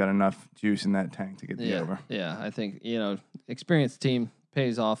Jimbo's got enough juice in that tank to get the over. Yeah, I think, experienced team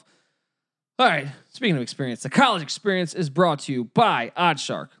pays off. All right. Speaking of experience, the college experience is brought to you by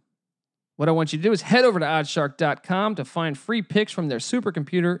Oddshark. What I want you to do is head over to oddshark.com to find free picks from their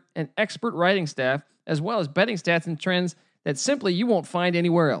supercomputer and expert writing staff, as well as betting stats and trends that simply you won't find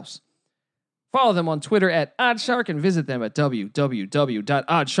anywhere else. Follow them on Twitter at Oddshark and visit them at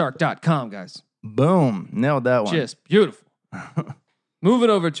www.oddshark.com, guys. Boom. Nailed that one. Just beautiful. Moving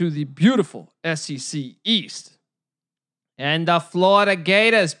over to the beautiful SEC East. And the Florida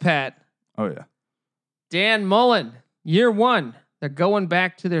Gators, Pat. Oh, yeah. Dan Mullen, year one. They're going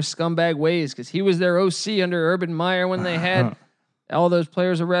back to their scumbag ways because he was their OC under Urban Meyer when they had all those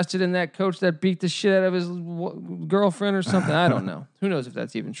players arrested and that coach that beat the shit out of his girlfriend or something. I don't know. Who knows if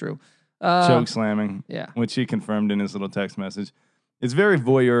that's even true. Choke slamming. Yeah. Which he confirmed in his little text message. It's very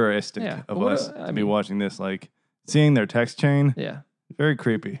voyeuristic of us to be watching this, like seeing their text chain. Yeah. Very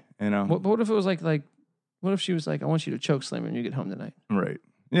creepy, you know. What if it was like what if she was like, I want you to choke slam when you get home tonight? Right.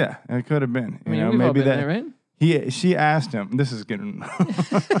 Yeah, it could have been. I mean, you know, we've all maybe been that there, right? she asked him. This is getting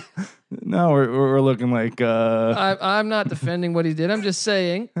no, we're looking like I'm not defending what he did. I'm just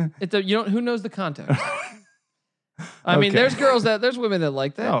saying who knows the context. I mean, there's women that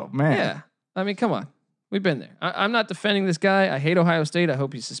like that. Oh man. Yeah. I mean, come on. We've been there. I'm not defending this guy. I hate Ohio State. I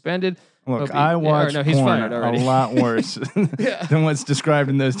hope he's suspended. Look, I watch he's porn fired already. a lot worse than what's described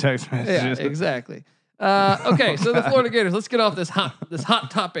in those text messages. Yeah, exactly. Okay, so the Florida Gators. Let's get off this hot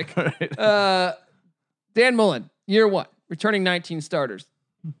topic. Right. Dan Mullen, year one, returning 19 starters,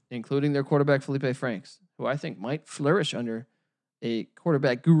 including their quarterback Felipe Franks, who I think might flourish under a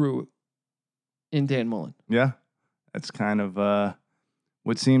quarterback guru in Dan Mullen. Yeah, that's kind of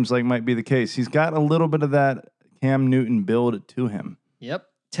what seems like might be the case. He's got a little bit of that Cam Newton build to him. Yep.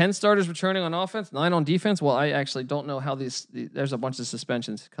 10 starters returning on offense, 9 on defense. Well, I actually don't know how there's a bunch of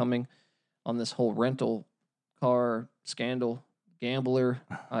suspensions coming on this whole rental car scandal, gambler.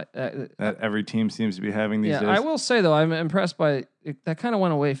 That every team seems to be having these days. I will say, though, I'm impressed by it. That kind of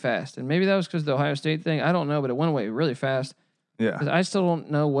went away fast. And maybe that was because of the Ohio State thing. I don't know, but it went away really fast. Yeah. I still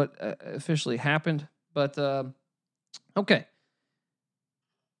don't know what officially happened. But, okay.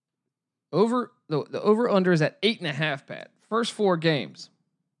 The over-under is at 8.5, Pat. First 4 games.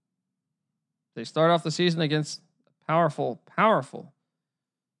 They start off the season against powerful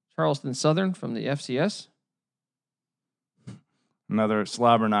Charleston Southern from the FCS. Another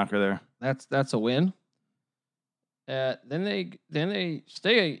slobber knocker there. That's a win. Then they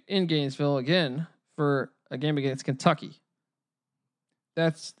stay in Gainesville again for a game against Kentucky.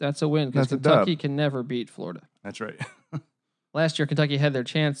 That's a win because Kentucky can never beat Florida. That's right. Last year, Kentucky had their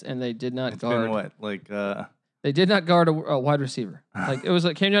chance and they did not guard. Been what? Like they did not guard a wide receiver. Like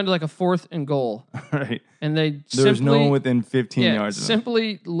it came down to like a 4th and goal. Right. And there was no one within 15 yards of them.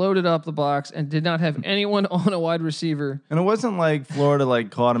 Simply loaded up the box and did not have anyone on a wide receiver. And it wasn't like Florida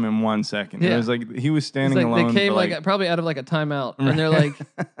like caught him in 1 second. Yeah. It was like he was standing alone. They came probably out of like a timeout, and they're like,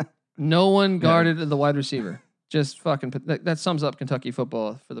 no one guarded the wide receiver. Just fucking that sums up Kentucky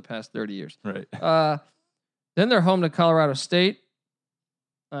football for the past 30 years. Right. Then they're home to Colorado State.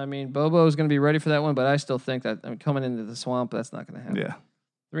 I mean, Bobo is going to be ready for that one, but I still think that coming into the swamp, that's not going to happen. Yeah.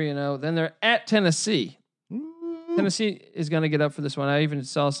 3-0. Then they're at Tennessee. Tennessee is going to get up for this one. I even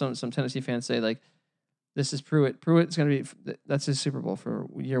saw some Tennessee fans say, like, this is Pruitt. Pruitt's going to be – that's his Super Bowl for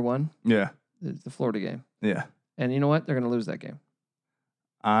year one. Yeah. The Florida game. Yeah. And you know what? They're going to lose that game.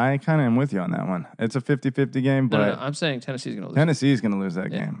 I kind of am with you on that one. It's a 50-50 game, but no, I'm saying Tennessee's going to lose. Tennessee's going to lose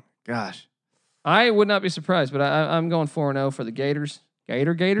that game. Gosh. I would not be surprised, but I'm going 4-0 for the Gators.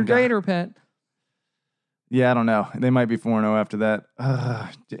 Gator, Pat. Yeah, I don't know. They might be 4-0 after that.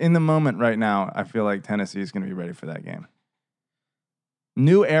 In the moment right now, I feel like Tennessee is going to be ready for that game.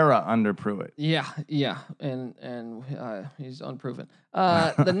 New era under Pruitt. Yeah, and he's unproven.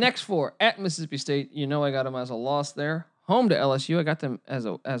 The next 4 at Mississippi State. You know, I got them as a loss there. Home to LSU, I got them as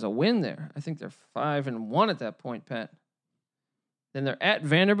a win there. I think they're 5-1 at that point, Pat. Then they're at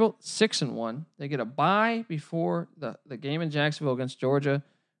Vanderbilt, 6-1. They get a bye before the game in Jacksonville against Georgia,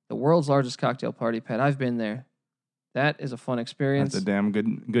 the world's largest cocktail party. Pat, I've been there. That is a fun experience. That's a damn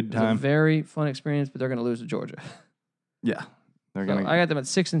good time. It's a very fun experience, but they're going to lose to Georgia. Yeah, they're going. I got them at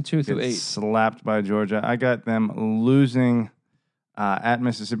 6-2 through 8. Slapped by Georgia. I got them losing at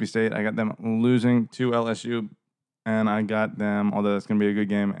Mississippi State. I got them losing to LSU, and I got them. Although that's going to be a good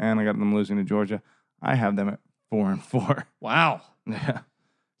game, and I got them losing to Georgia. I have them at 4-4. Wow. Yeah.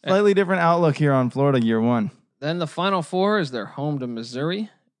 Slightly different outlook here on Florida year one. Then the final 4 is their home to Missouri.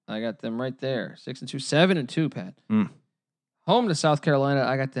 I got them right there. 6-2, 7-2, Pat. Home to South Carolina.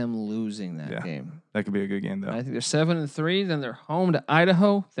 I got them losing that game. That could be a good game, though. I think they're 7-3. Then they're home to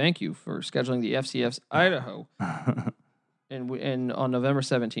Idaho. Thank you for scheduling the FCS Idaho and on November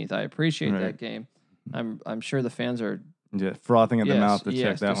 17th. I appreciate Right. that game. I'm sure the fans are Yeah, frothing at the mouth to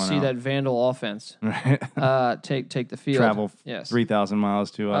check that to one see out. that Vandal offense Right. take the field. Travel yes 3,000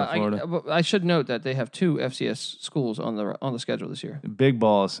 miles to Florida. I should note that they have 2 FCS schools on the schedule this year. Big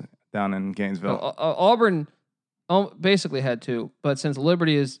balls down in Gainesville. Auburn basically had 2, but since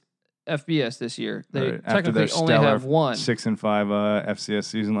Liberty is FBS this year, they Right. After their technically only stellar have 1. 6-5 FCS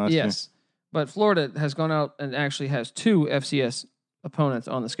season last year. Yes, but Florida has gone out and actually has 2 FCS opponents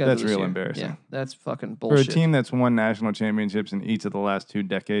on the schedule. That's this real year. embarrassing. Yeah, that's fucking For bullshit. a team that's won national championships in each of the last 2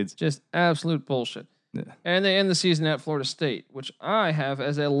 decades. Just absolute bullshit. Yeah. And they end the season at Florida State, which I have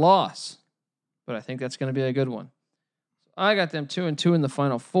as a loss, but I think that's going to be a good one. I got them 2-2 in the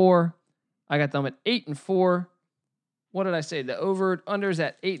Final Four. I got them at 8-4. What did I say? The over-unders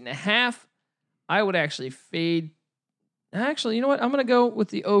at 8.5. I would actually fade. Actually, you know what? I'm going to go with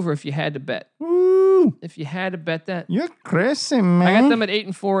the over if you had to bet. Woo! If you had to bet that. You're crazy, man. I got them at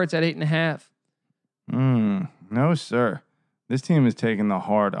 8-4. It's at 8.5. No, sir. This team is taking the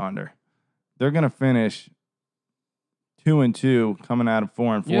hard under. They're going to finish 2-2, coming out of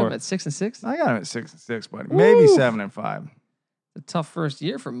 4-4. You have them at 6-6? I got them at 6-6, buddy. Woo! Maybe 7-5. A tough first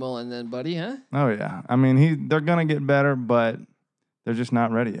year for Mullen then, buddy, huh? Oh yeah. I mean, they're going to get better, but they're just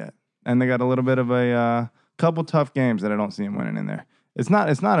not ready yet. And they got a little bit of a couple tough games that I don't see them winning in there. It's not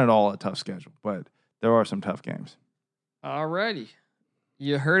at all a tough schedule, but there are some tough games. All righty.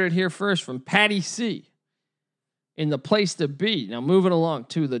 You heard it here first from Patty C. in the place to be. Now, moving along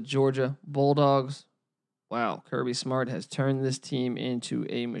to the Georgia Bulldogs. Wow, Kirby Smart has turned this team into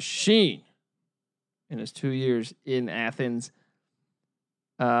a machine in his 2 years in Athens.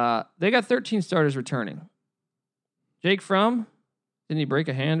 They got 13 starters returning. Jake Fromm, didn't he break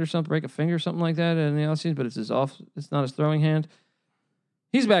a hand or something, break a finger or something like that in the offseason? But it's not his throwing hand.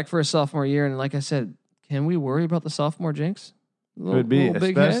 He's back for his sophomore year, and like I said, can we worry about the sophomore jinx? Could be,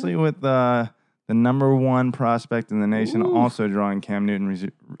 especially with the number 1 prospect in the nation, also drawing Cam Newton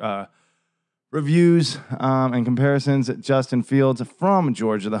reviews and comparisons. Justin Fields from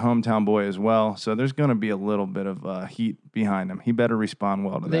Georgia, the hometown boy as well. So there's going to be a little bit of heat behind him. He better respond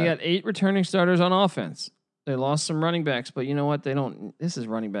well to that. They got 8 returning starters on offense. They lost some running backs, but you know what? They don't. This is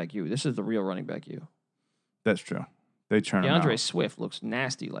running back you. This is the real running back you. That's true. They turn him DeAndre out. Swift looks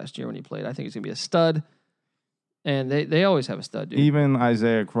nasty last year when he played. I think he's going to be a stud. And they always have a stud, dude. Even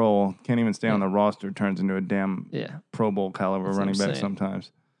Isaiah Crowell can't even stay on the roster, turns into a damn Pro Bowl caliber That's running back insane.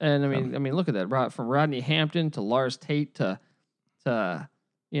 sometimes. And I mean, look at that. From Rodney Hampton to Lars Tate to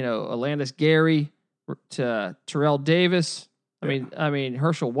Alandis Gary to Terrell Davis. I mean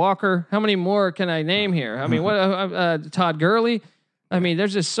Herschel Walker. How many more can I name here? I mean, what Todd Gurley. I mean,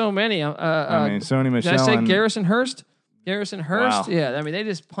 there's just so many. Sony Michel. Did I say Garrison Hurst? Garrison Hurst. Wow. Yeah, I mean they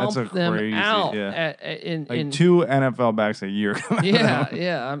just pump them crazy, out yeah. in 2 NFL backs a year.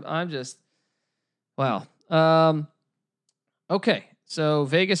 yeah. I'm just wow. Okay, so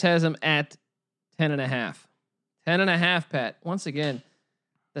Vegas has them at 10.5. 10.5, Pat. Once again,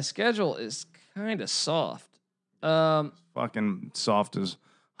 the schedule is kind of soft. Fucking soft as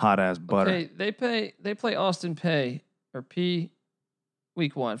hot ass butter. Okay, they play Austin Peay or P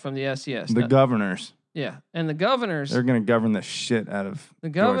week 1 from the SES. The Governors. Yeah, and the Governors. They're going to govern the shit out of The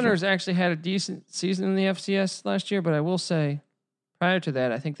Governors actually had a decent season in the FCS last year, but I will say, prior to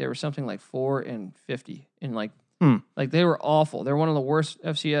that, I think they were something like 4-50 in like they were awful. They're one of the worst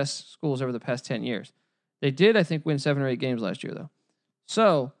FCS schools over the past 10 years. They did, I think, win 7 or 8 games last year though,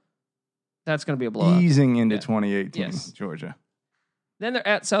 so that's going to be a blowout. Easing into 2018, Georgia. Then they're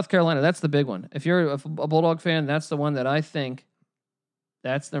at South Carolina. That's the big one. If you're a Bulldog fan, that's the one that I think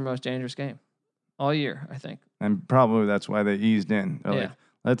that's their most dangerous game all year, I think. And probably that's why they eased in. They're Yeah.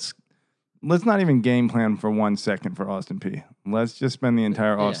 like, let's not even game plan for 1 second for Austin Peay. Let's just spend the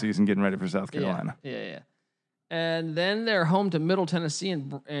entire offseason getting ready for South Carolina. Yeah. And then they're home to Middle Tennessee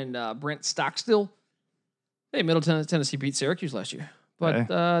and Brent Stockstill. Hey, Middle Tennessee beat Syracuse last year, but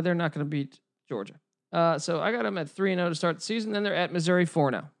they're not going to beat Georgia. So I got them at 3-0 to start the season. Then they're at Missouri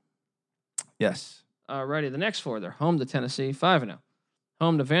 4-0. Yes. Alrighty, the next 4, they're home to Tennessee 5-0,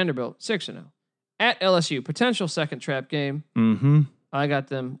 home to Vanderbilt 6-0, at LSU, potential second trap game. Mm-hmm. I got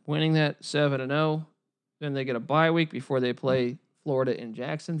them winning that 7-0. Then they get a bye week before they play Florida in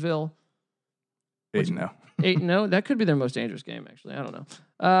Jacksonville. 8-0. 8-0. That could be their most dangerous game, actually. I don't know.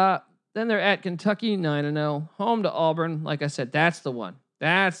 Then they're at Kentucky 9-0, home to Auburn. Like I said, that's the one.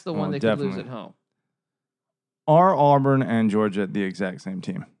 That's the one they could lose at home. Are Auburn and Georgia the exact same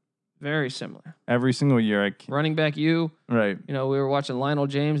team? Very similar. Every single year. Running back you. Right. We were watching Lionel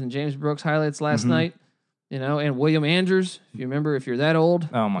James and James Brooks highlights last night. And William Andrews. If you're that old.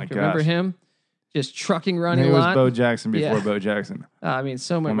 Oh my gosh. Remember him? just trucking Ronnie He was Lott. Bo Jackson before Yeah. Bo Jackson. I mean,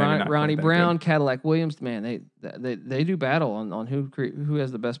 so much. Well, maybe not Ronnie quite that Brown, Cadillac Williams. Man, they do battle on who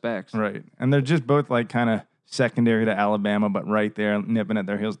has the best backs. Right. And they're just both like kind of secondary to Alabama, but right there nipping at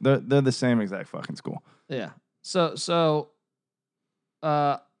their heels. They're the same exact fucking school. Yeah. So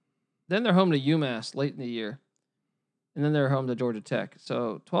then they're home to UMass late in the year, and then they're home to Georgia Tech.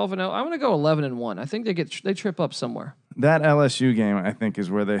 So 12-0. I'm going to go 11-1. I think they trip up somewhere. That LSU game, I think,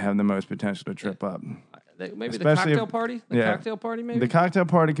 is where they have the most potential to trip up. Maybe Especially the cocktail party. Cocktail party, maybe. The cocktail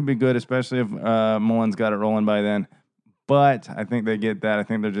party could be good, especially if Mullen's got it rolling by then. But I think they get that. I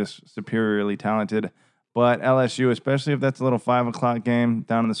think they're just superiorly talented. But LSU, especially if that's a little 5 o'clock game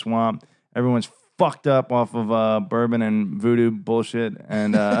down in the swamp, everyone's fucked up off of bourbon and voodoo bullshit,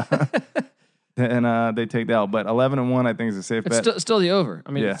 and and they take that out. But 11-1, I think, is a safe bet. It's still the over.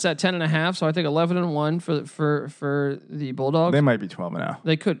 I mean, it's at 10.5, so I think 11-1 for the Bulldogs. They might be 12-0.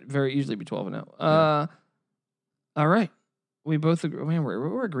 They could very easily be 12-0. All right, we both agree. Man,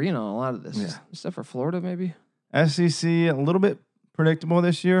 we're agreeing on a lot of this, except for Florida, maybe. SEC a little bit predictable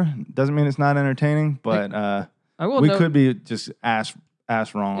this year. Doesn't mean it's not entertaining, but we could be just ass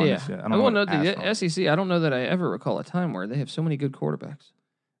wrong on this shit. I will note the SEC. I don't know that I ever recall a time where they have so many good quarterbacks.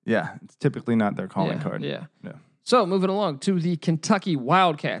 Yeah, it's typically not their calling card. Yeah. So moving along to the Kentucky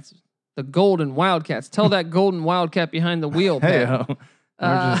Wildcats, the Golden Wildcats. Tell that Golden Wildcat behind the wheel, Pat. Hey,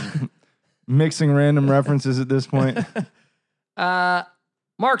 we're just mixing random references at this point.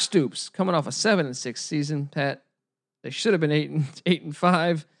 Mark Stoops coming off a 7-6 season, Pat. They should have been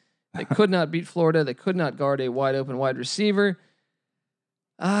 8-5. They could not beat Florida. They could not guard a wide open wide receiver.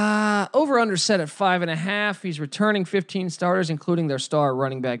 Over under set at 5.5. He's returning 15 starters, including their star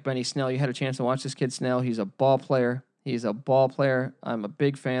running back, Benny Snell. You had a chance to watch this kid, Snell. He's a ball player. I'm a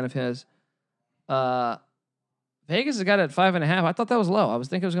big fan of his. Vegas has got it at 5.5. I thought that was low. I was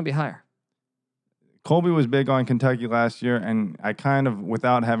thinking it was going to be higher. Colby was big on Kentucky last year, and I kind of,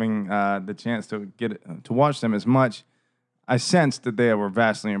 without having the chance to watch them as much, I sensed that they were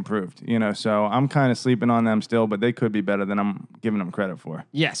vastly improved. So I'm kind of sleeping on them still, but they could be better than I'm giving them credit for.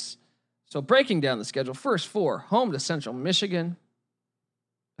 Yes. So breaking down the schedule, first 4, home to Central Michigan.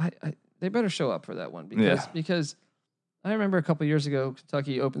 They better show up for that one because I remember a couple years ago,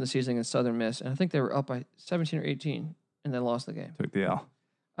 Kentucky opened the season against Southern Miss, and I think they were up by 17 or 18 and then lost the game. Took the L.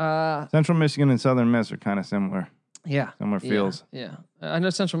 Central Michigan and Southern Miss are kind of similar. Yeah. Similar feels. Yeah. I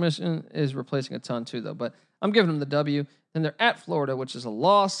know Central Michigan is replacing a ton too, though, but I'm giving them the W. Then they're at Florida, which is a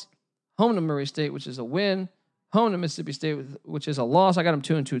loss. Home to Murray State, which is a win. Home to Mississippi State, which is a loss. I got them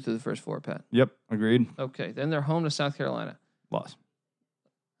 2-2 through the first 4, Pat. Yep, agreed. Okay. Then they're home to South Carolina. Loss.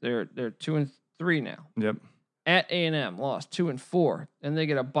 They're 2-3 now. Yep. At A&M, lost 2-4. Then they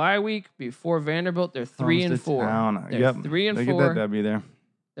get a bye week before Vanderbilt. They're 3-4. They're yep. 3-4. They get that W there.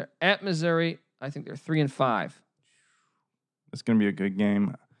 They're at Missouri. I think they're 3-5. It's going to be a good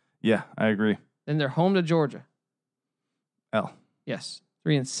game. Yeah, I agree. Then they're home to Georgia. L. Yes,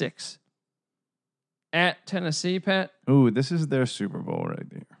 3-6. At Tennessee, Pat. Ooh, this is their Super Bowl right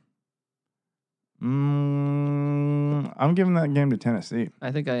there. I'm giving that game to Tennessee.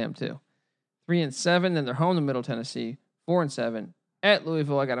 I think I am too. 3-7. Then they're home to Middle Tennessee. 4-7. At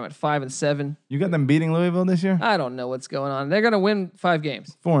Louisville, I got them at 5-7. You got them beating Louisville this year? I don't know what's going on. They're going to win 5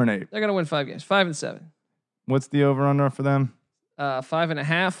 games. 4-8. They're going to win 5 games. 5-7. What's the over/under for them?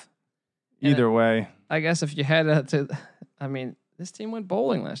 5.5. Either way. I guess if you had to, I mean, this team went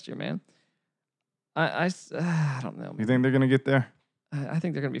bowling last year, man. I don't know. You think they're going to get there? I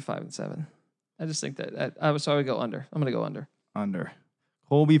think they're going to be 5-7. I just think that I would go under. I'm going to go under. Under.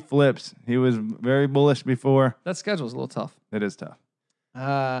 Colby flips. He was very bullish before. That schedule is a little tough. It is tough.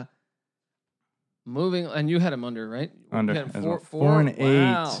 Moving, and you had him under, right? Under. You had him 4-8.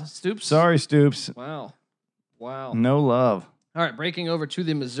 Wow. Stoops. Sorry, Stoops. Wow. No love. All right, breaking over to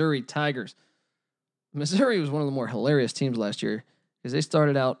the Missouri Tigers. Missouri was one of the more hilarious teams last year because they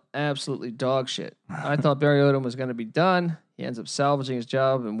started out absolutely dog shit. I thought Barry Odom was going to be done. He ends up salvaging his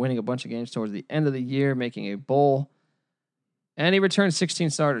job and winning a bunch of games towards the end of the year, making a bowl. And he returned 16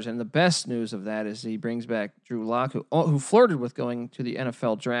 starters. And the best news of that is he brings back Drew Lock, who flirted with going to the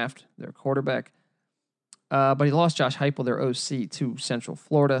NFL draft, their quarterback. But he lost Josh Heupel, their OC, to Central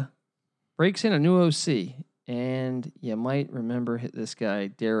Florida. Breaks in a new OC. And you might remember this guy,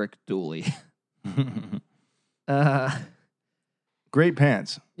 Derek Dooley. Great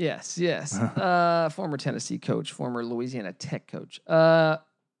pants. Yes. Former Tennessee coach, former Louisiana Tech coach. All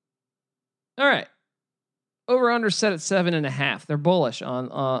right. Over under set at 7.5. They're bullish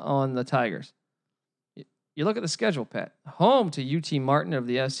on the Tigers. You look at the schedule, Pat. Home to UT Martin of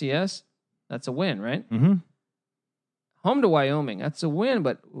the FCS. That's a win, right? Mm-hmm. Home to Wyoming. That's a win,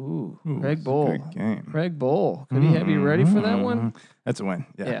 but Craig that's a Bowl. good game. Craig Bowl. Could he have you ready for that one? That's a win.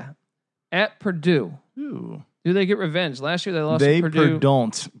 Yeah. At Purdue. Ooh. Do they get revenge? Last year they lost They to Purdue.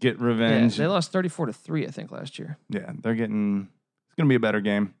 don't get revenge. Yeah, they lost 34-3, I think, last year. Yeah, they're getting. It's going to be a better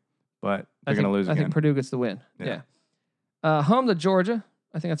game, but they're going to lose I again. think Purdue gets the win. Yeah. Home to Georgia.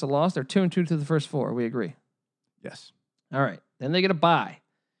 I think that's a loss. They're 2-2 to the first four. We agree. Yes. All right. Then they get a bye.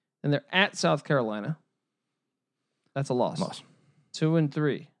 Then they're at South Carolina. That's a loss.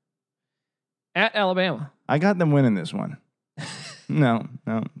 2-3. At Alabama. I got them winning this one. No.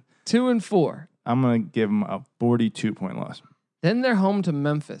 2-4. I'm going to give them a 42-point loss. Then they're home to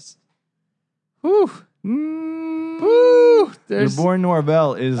Memphis. Whew. Woo! Your boy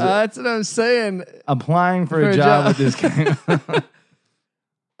Norvell is that's what I'm saying. applying for a job with this game.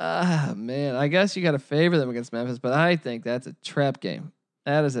 Man, I guess you got to favor them against Memphis, but I think that's a trap game.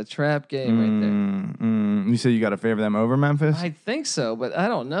 That is a trap game right there. You say you got to favor them over Memphis? I think so, but I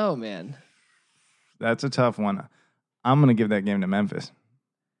don't know, man. That's a tough one. I'm going to give that game to Memphis.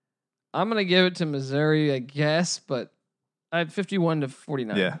 I'm going to give it to Missouri, I guess, but I had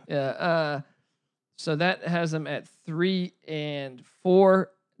 51-49. Yeah. So that has them at 3-4.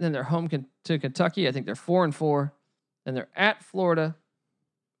 Then they're home to Kentucky. I think they're 4-4. Then they're at Florida,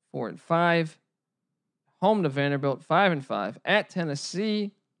 4-5. Home to Vanderbilt, 5-5. At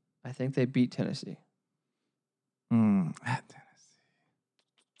Tennessee, I think they beat Tennessee. At Tennessee.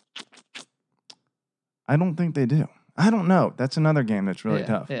 I don't think they do. I don't know. That's another game that's really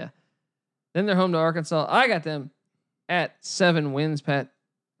tough. Yeah. Then they're home to Arkansas. I got them at 7 wins, Pat.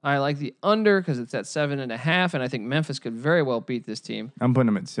 I like the under because it's at 7.5, and I think Memphis could very well beat this team. I'm putting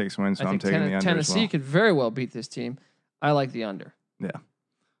them at 6 wins, so I'm taking the under Tennessee as well. could very well beat this team. I like the under. Yeah.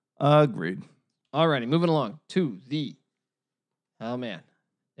 Agreed. All righty, moving along to the, oh man,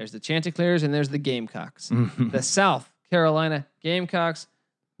 there's the Chanticleers and there's the Gamecocks. The South Carolina Gamecocks.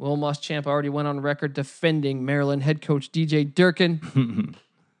 Will Muschamp already went on record defending Maryland head coach DJ Durkin.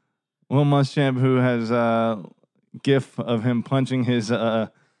 Will Muschamp, who has a gif of him punching his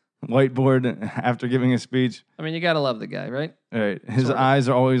whiteboard after giving a speech. I mean, you got to love the guy, right? Right. His eyes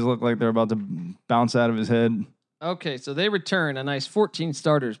always look like they're about to bounce out of his head. Okay, so they return a nice 14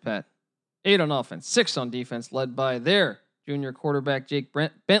 starters, Pat. 8 on offense, 6 on defense, led by their junior quarterback, Jake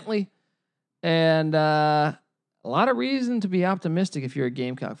Bentley. And a lot of reason to be optimistic if you're a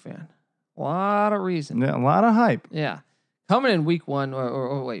Gamecock fan. A lot of reason. Yeah, a lot of hype. Yeah. Coming in week one,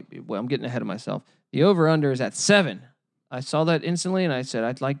 wait, I'm getting ahead of myself. The over-under is at 7. I saw that instantly, and I said,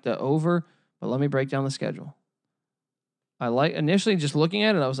 I'd like the over, but let me break down the schedule. Initially just looking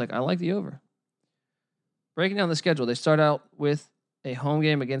at it, I was like, I like the over. Breaking down the schedule, they start out with a home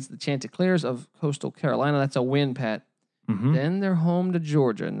game against the Chanticleers of Coastal Carolina. That's a win, Pat. Mm-hmm. Then they're home to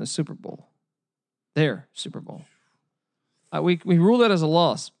Georgia in the Super Bowl. Their Super Bowl. We rule that as a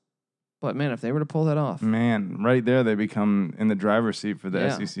loss. But, man, if they were to pull that off. Man, right there they become in the driver's seat for the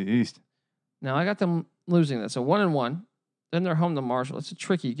SEC East. Now, I got them losing that. So 1-1. Then they're home to Marshall. It's a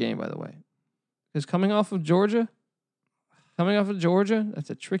tricky game, by the way. Because coming off of Georgia, that's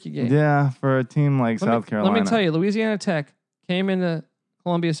a tricky game. Yeah, for a team like South Carolina. Let me tell you, Louisiana Tech came into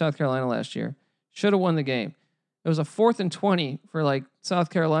Columbia, South Carolina last year. Should have won the game. It was a 4th and 20 for like South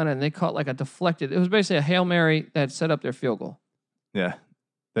Carolina, and they caught like a deflected. It was basically a Hail Mary that set up their field goal. Yeah.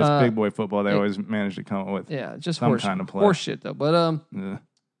 That's big boy football. They always manage to come up with just some kind of play. Horse shit, though. But, yeah.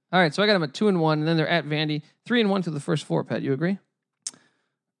 All right, so I got them at 2-1, and then they're at Vandy. 3-1 to the first 4, Pat. You agree?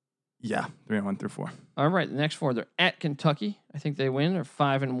 Yeah, 3-1 through 4. All right, the next 4, they're at Kentucky. I think they win. They're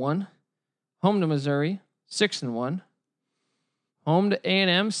 5-1. Home to Missouri, 6-1. Home to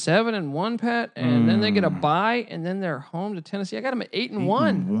A&M, 7-1, Pat. And then they get a bye, and then they're home to Tennessee. I got them at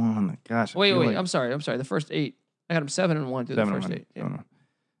 8-1. 8-1. Gosh. Wait. I'm sorry. The first 8. I got them 7-1 through the first 8.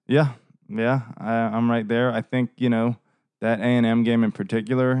 Yeah. I'm right there. I think, that A&M game in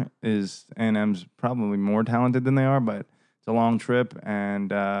particular is A&M's probably more talented than they are, but it's a long trip,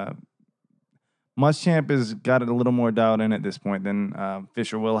 and Muschamp has got it a little more dialed in at this point than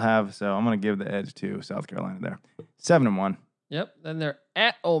Fisher will have, so I'm going to give the edge to South Carolina there. 7-1. Yep. Then they're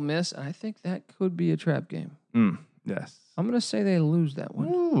at Ole Miss, and I think that could be a trap game. Yes. I'm going to say they lose that one.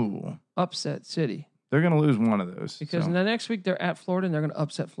 Ooh. Upset City. They're going to lose one of those. Because the next week they're at Florida, and they're going to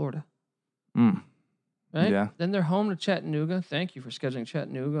upset Florida. Right? Yeah. Then they're home to Chattanooga. Thank you for scheduling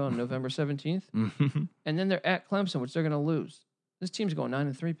Chattanooga on November 17th. And then they're at Clemson, which they're going to lose. This team's going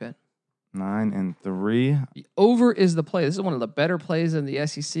 9-3, Pat. 9-3. The over is the play. This is one of the better plays in the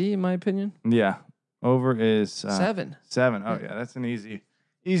SEC, in my opinion. Yeah. Over is 7. 7. Oh, yeah. That's an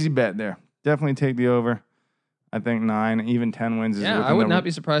easy bet there. Definitely take the over. I think 9, even 10 wins is I would not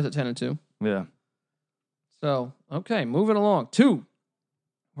be surprised at 10-2. Yeah. So, okay, moving along. 2.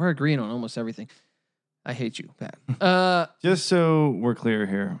 We're agreeing on almost everything. I hate you, Pat. Just so we're clear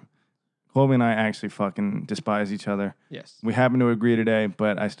here, Colby and I actually fucking despise each other. Yes. We happen to agree today,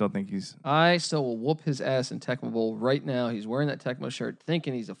 but I still think he's... I still will whoop his ass in Tecmo Bowl right now. He's wearing that Tecmo shirt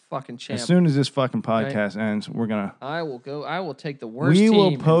thinking he's a fucking champ. As soon as this fucking podcast ends, we're going to... I will take the worst We team will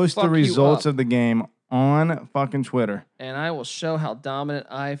and post the fuck you results up, of the game on fucking Twitter. and I will show how dominant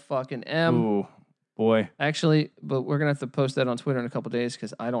I fucking am. Ooh, boy. Actually, but we're going to have to post that on Twitter in a couple days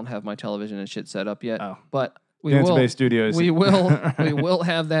because I don't have my television and shit set up yet. Oh. But we Dance will. Bay Studios. We will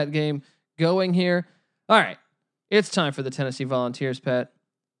have that game going here. All right. It's time for the Tennessee Volunteers, Pat.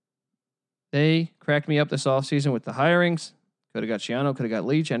 They cracked me up this offseason with the hirings. Could have got Shiano, could have got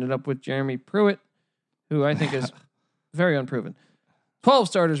Leach. Ended up with Jeremy Pruitt, who I think is very unproven. 12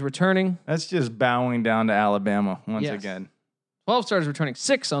 starters returning. That's just bowing down to Alabama once Yes. again. 12 starters returning,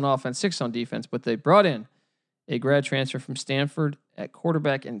 6 on offense, 6 on defense, but they brought in a grad transfer from Stanford at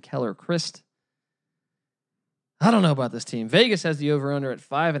quarterback in Keller Christ. I don't know about this team. Vegas has the over-under at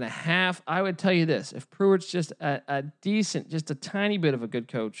 5.5. I would tell you this. If Pruitt's just a decent, just a tiny bit of a good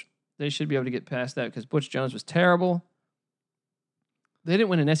coach, they should be able to get past that because Butch Jones was terrible. They didn't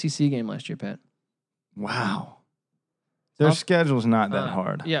win an SEC game last year, Pat. Wow. Their schedule's not that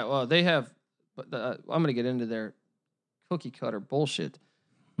hard. Yeah, well, they have, but I'm going to get into their cookie cutter bullshit.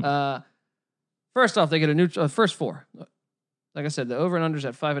 First off, they get a new first 4. Like I said, the over and unders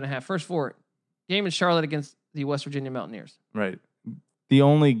at 5.5. First 4, game in Charlotte against the West Virginia Mountaineers. Right. The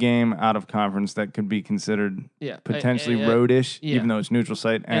only game out of conference that could be considered potentially roadish, even though it's neutral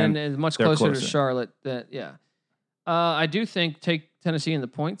site. And it's much closer to Charlotte. I do think take Tennessee in the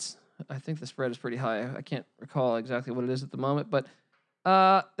points. I think the spread is pretty high. I can't recall exactly what it is at the moment, but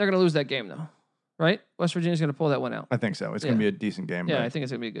they're going to lose that game, though. Right? West Virginia's going to pull that one out. I think so. It's going to be a decent game. Yeah, right? I think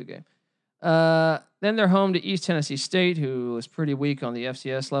it's going to be a good game. Then they're home to East Tennessee State, who was pretty weak on the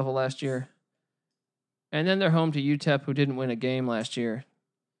FCS level last year. And then they're home to UTEP, who didn't win a game last year.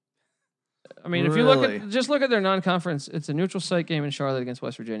 I mean, if you look at their non-conference, it's a neutral site game in Charlotte against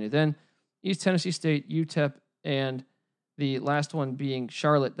West Virginia. Then East Tennessee State, UTEP, and the last one being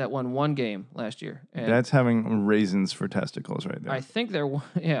Charlotte that won 1 game last year. And that's having raisins for testicles right there. I think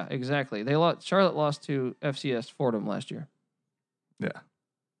exactly. Charlotte lost to FCS Fordham last year. Yeah.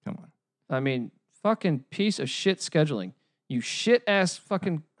 Come on. I mean, fucking piece of shit scheduling. You shit ass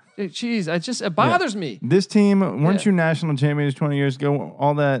fucking. Jeez, it bothers me. This team, weren't you national champions 20 years ago?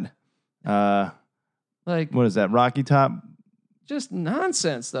 All that, what is that? Rocky Top? Just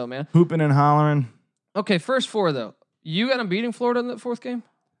nonsense, though, man. Hooping and hollering. Okay, first 4, though. You got them beating Florida in the 4th game?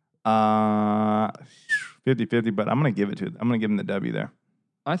 50-50, but I'm going to give them the W there.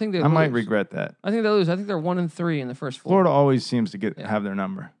 I think they might regret that. I think they lose. I think they're 1-3 in the first 4. Florida always seems to have their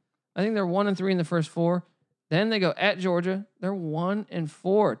number. I think they're 1-3 in the first 4. Then they go at Georgia. They're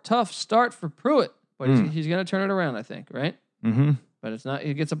 1-4. Tough start for Pruitt, but he's going to turn it around, I think, right? Mm-hmm. But it's not.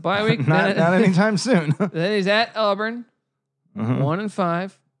 He gets a bye week. not anytime soon. Then he's at Auburn,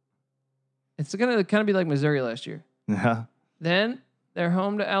 1-5. It's going to kind of be like Missouri last year. Yeah. Then they're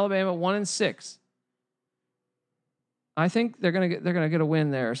home to Alabama, 1-6. I think they're gonna get a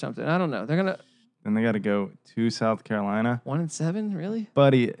win there or something. I don't know. They're gonna. Then they got to go to South Carolina. 1-7, really?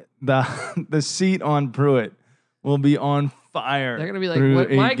 Buddy, the seat on Pruitt will be on fire. They're gonna be like,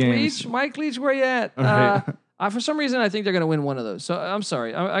 what, Mike Leach, where you at? Right. For some reason, I think they're gonna win one of those. So I'm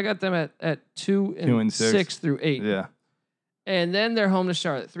sorry, I got them at 2-6 through 8. Yeah. And then they're home to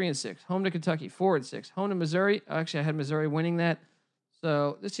Charlotte, 3-6. Home to Kentucky, 4-6. Home to Missouri. Actually, I had Missouri winning that.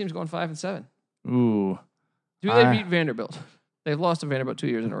 So this team's going 5-7. Ooh. Do they beat Vanderbilt? They've lost to Vanderbilt 2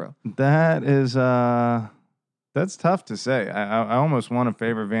 years in a row. That is that's tough to say. I almost want to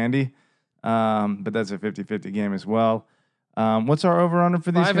favor Vandy, but that's a 50-50 game as well. What's our over-under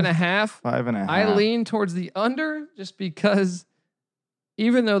for these 5.5? 5.5. I lean towards the under just because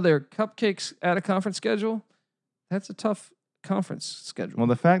even though they're cupcakes at a conference schedule, that's a tough conference schedule. Well,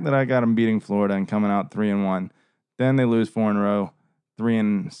 the fact that I got them beating Florida and coming out 3-1, then they lose 4 in a row,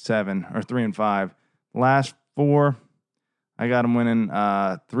 3-7 or 3-5. Last 4, I got them winning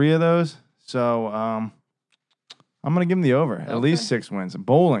 3 of those. So I'm going to give them the over. Okay. At least 6 wins.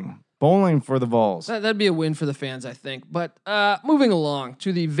 Bowling for the Vols. That'd be a win for the fans, I think. But moving along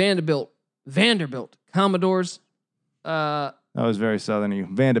to the Vanderbilt Commodores. That was very southern of you.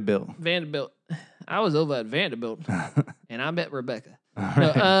 Vanderbilt. I was over at Vanderbilt, and I met Rebecca.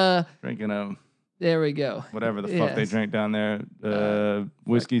 Right. No, Drinking there we go. whatever the fuck they drink down there.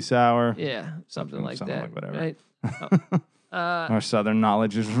 Whiskey sour. Yeah, something like that. Like whatever. Right? Our southern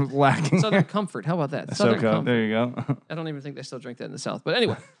knowledge is lacking. Southern Comfort. How about that? Southern SoCo. Comfort. There you go. I don't even think they still drink that in the South. But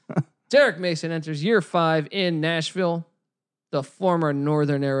anyway, Derek Mason enters year 5 in Nashville. The former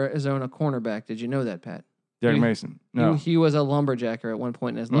Northern Arizona cornerback. Did you know that, Pat? Derek Mason. No. He was a lumberjacker at one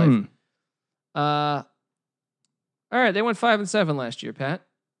point in his life. All right, they went 5-7 last year, Pat.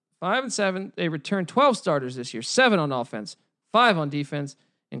 5-7. They returned 12 starters this year, 7 on offense, 5 on defense,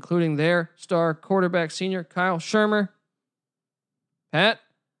 including their star quarterback senior Kyle Shermer. Pat.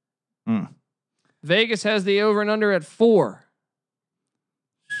 Vegas has the over and under at 4.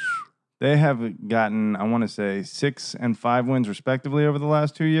 They have gotten, I want to say, 6 and 5 wins respectively over the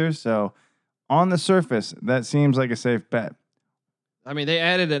last 2 years. So on the surface, that seems like a safe bet. I mean, they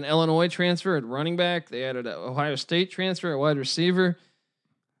added an Illinois transfer at running back. They added an Ohio State transfer at wide receiver.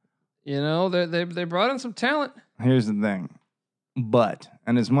 You know, they brought in some talent. Here's the thing.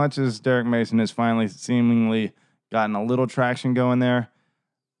 And as much as Derek Mason has finally seemingly gotten a little traction going there,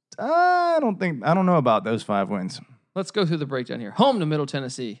 I don't know about those 5 wins. Let's go through the breakdown here. Home to Middle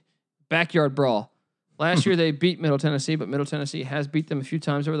Tennessee. Backyard brawl. Last year they beat Middle Tennessee, but Middle Tennessee has beat them a few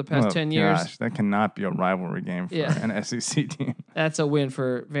times over the past 10 years. Gosh, that cannot be a rivalry game for an SEC team. That's a win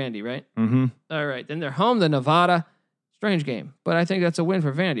for Vandy, right? Mm-hmm. All right. Then they're home to Nevada. Strange game, but I think that's a win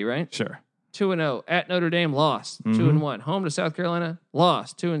for Vandy, right? Sure. 2-0 at Notre Dame, lost 2-1. Home to South Carolina,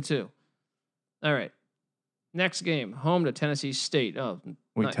 lost 2-2. All right. Next game, home to Tennessee State. Oh,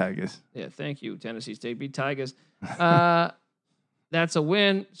 we Tigers. Yeah, thank you, Tennessee State beat Tigers. That's a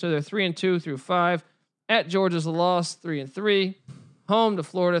win. So they're 3-2 through 5. At Georgia's a loss, 3-3. Home to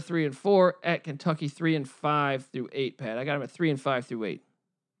Florida, 3-4. At Kentucky, 3-5 through 8. Pat, I got them at 3-5 through 8.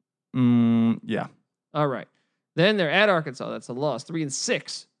 Yeah. All right. Then they're at Arkansas. That's a loss,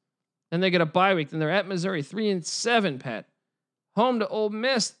 3-6. Then they get a bye week. Then they're at Missouri, 3-7. Pat, home to Ole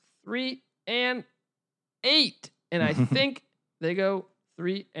Miss, 3-8. And I think they go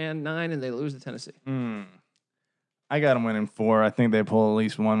 3-9 and they lose to Tennessee. I got them winning 4. I think they pull at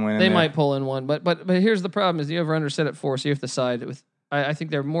least one win. They might pull in one, but here's the problem: is the over under set at 4, so you have to side with. I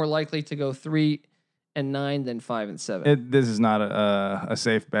think they're more likely to go 3-9 than 5-7. This is not a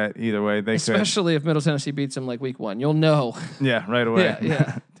safe bet either way. Especially if Middle Tennessee beats them like week 1, you'll know. Yeah, right away.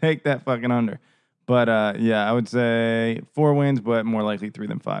 Yeah. Take that fucking under. But I would say 4 wins, but more likely 3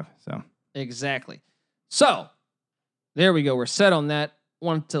 than 5. So exactly. So there we go. We're set on that.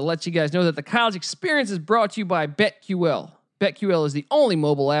 Want to let you guys know that the college experience is brought to you by BetQL. BetQL is the only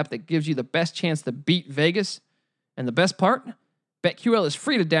mobile app that gives you the best chance to beat Vegas. And the best part, BetQL is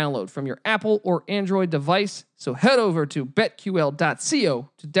free to download from your Apple or Android device. So head over to betql.co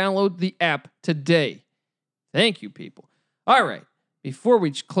to download the app today. Thank you, people. All right. Before we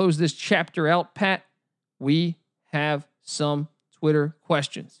close this chapter out, Pat, we have some Twitter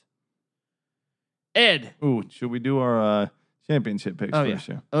questions. Ed. Ooh, should we do our championship picks first?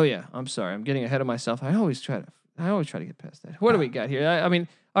 Yeah. Oh yeah. I'm sorry. I'm getting ahead of myself. I always try to get past that. What do we got here? I mean,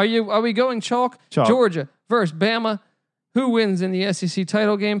 are we going chalk? Georgia versus Bama. Who wins in the SEC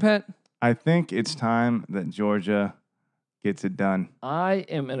title game, Pat? I think it's time that Georgia gets it done. I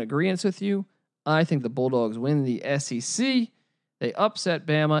am in agreement with you. I think the Bulldogs win the SEC. They upset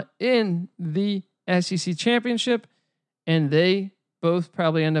Bama in the SEC championship, and they both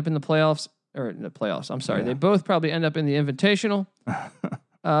probably end up in the playoffs. Or in the playoffs, I'm sorry. Yeah. They both probably end up in the Invitational.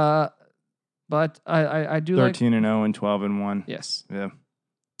 But I do 13-0 and 12-1. Yes. Yeah.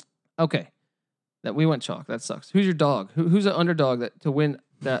 Okay. That we went chalk. That sucks. Who's your dog? Who's an underdog to win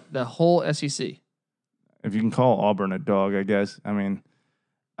the whole SEC? If you can call Auburn a dog, I guess. I mean,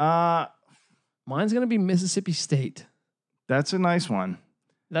 mine's gonna be Mississippi State. That's a nice one.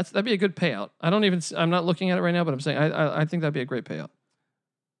 That'd be a good payout. I'm not looking at it right now, but I'm saying I think that'd be a great payout.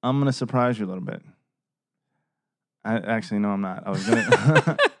 I'm going to surprise you a little bit. No, I'm not. I was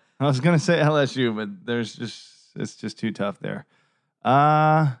going to say LSU, but it's just too tough there.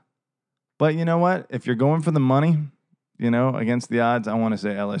 But you know what? If you're going for the money, against the odds, I want to say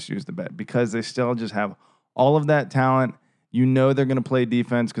LSU is the bet because they still just have all of that talent. They're going to play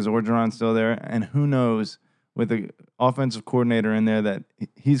defense because Orgeron's still there. And who knows, with an offensive coordinator in there that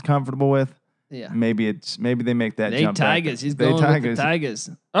he's comfortable with, yeah, maybe they make that jump. Tigers. He's going with the Tigers.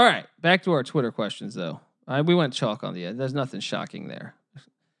 All right, back to our Twitter questions though. We went chalk on the end. There's nothing shocking there.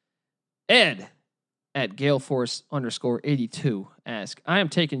 Ed at GaleForce_82 asks, I am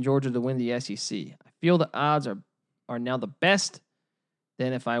taking Georgia to win the SEC. I feel the odds are now the best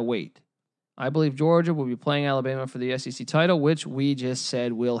than if I wait. I believe Georgia will be playing Alabama for the SEC title, which we just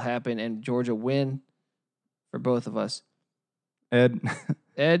said will happen, and Georgia win for both of us. Ed,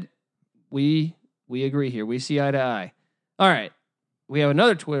 we agree here. We see eye to eye. All right. We have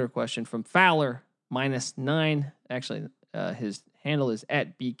another Twitter question from Fowler-9. Actually, his handle is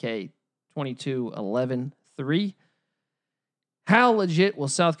at BK22113. How legit will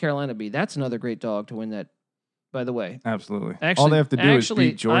South Carolina be? That's another great dog to win that, by the way. Absolutely. Actually, all they have to do is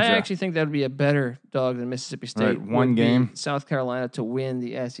beat Georgia. I actually think that would be a better dog than Mississippi State. Right, one game. South Carolina to win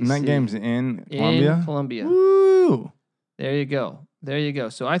the SEC. And that game's in Columbia? In Columbia. Woo! There you go. There you go.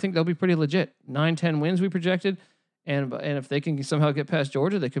 So I think they'll be pretty legit. 9-10 wins we projected. And if they can somehow get past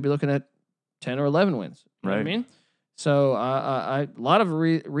Georgia, they could be looking at 10 or 11 wins. You know what I mean? So a lot of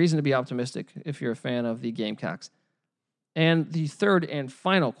reason to be optimistic if you're a fan of the Gamecocks. And the third and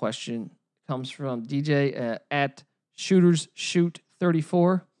final question comes from DJ at Shooters Shoot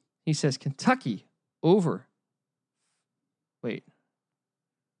 34. He says Kentucky over 5?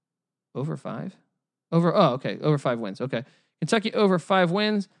 Over 5 wins. Okay. Kentucky over 5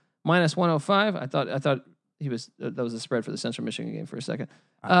 wins, minus 105. I thought that was the spread for the Central Michigan game for a second.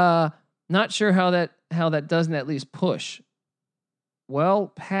 Not sure how that doesn't at least push.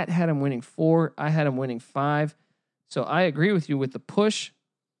 Well, Pat had him winning 4. I had him winning 5. So I agree with you with the push.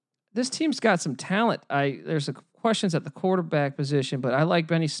 This team's got some talent. There's questions at the quarterback position, but I like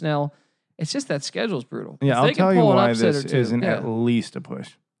Benny Snell. It's just that schedule's brutal. Yeah, I'll tell you why this isn't at least a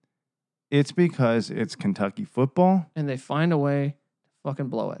push. It's because it's Kentucky football. And they find a way to fucking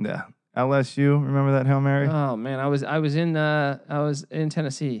blow it. Yeah. LSU, remember that Hail Mary? Oh man, I was in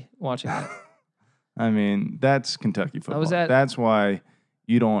Tennessee watching that. I mean, that's Kentucky football. That's why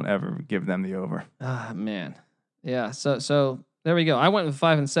you don't ever give them the over. Ah man. Yeah, so there we go. I went with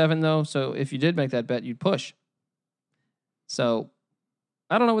 5 and 7 though, so if you did make that bet, you'd push. So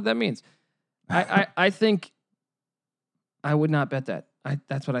I don't know what that means. I think I would not bet that.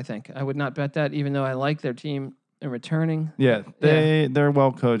 That's what I think. I would not bet that, even though I like their team and returning. Yeah, they're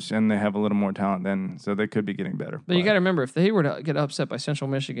well coached and they have a little more talent so they could be getting better. But you got to remember, if they were to get upset by Central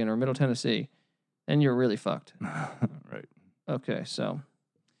Michigan or Middle Tennessee, then you're really fucked. Right. Okay, so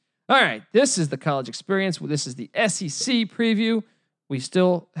all right, this is the college experience. This is the SEC preview. We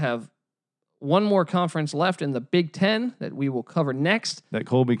still have one more conference left in the Big Ten that we will cover next. That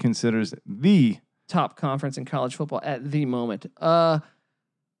Colby considers the top conference in college football at the moment.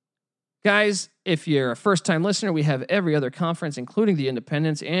 Guys, if you're a first-time listener, we have every other conference, including the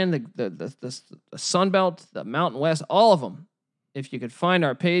independents and the Sun Belt, the Mountain West, all of them. If you could find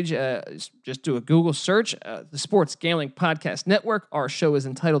our page, just do a Google search, the Sports Gambling Podcast Network. Our show is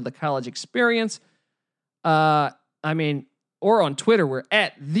entitled The College Experience. Or on Twitter, we're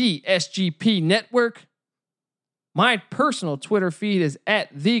at the SGP Network. My personal Twitter feed is at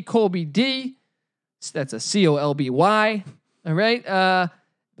the Colby D. That's a COLBY. All right.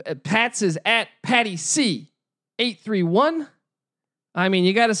 Pat's is at Patty C 831.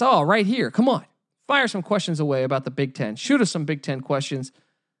 You got us all right here. Come on. Fire some questions away about the Big Ten. Shoot us some Big Ten questions.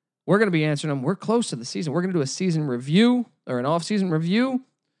 We're going to be answering them. We're close to the season. We're going to do a season review or an off-season review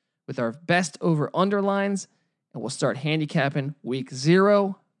with our best over underlines, and we'll start handicapping week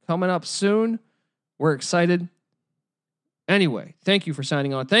 0 coming up soon. We're excited. Anyway, thank you for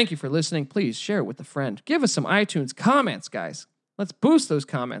signing on. Thank you for listening. Please share it with a friend. Give us some iTunes comments, guys. Let's boost those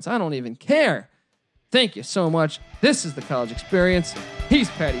comments. I don't even care. Thank you so much. This is the College Experience. He's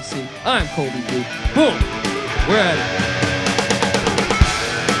Patty C. I'm Colby D. Boom. We're at it.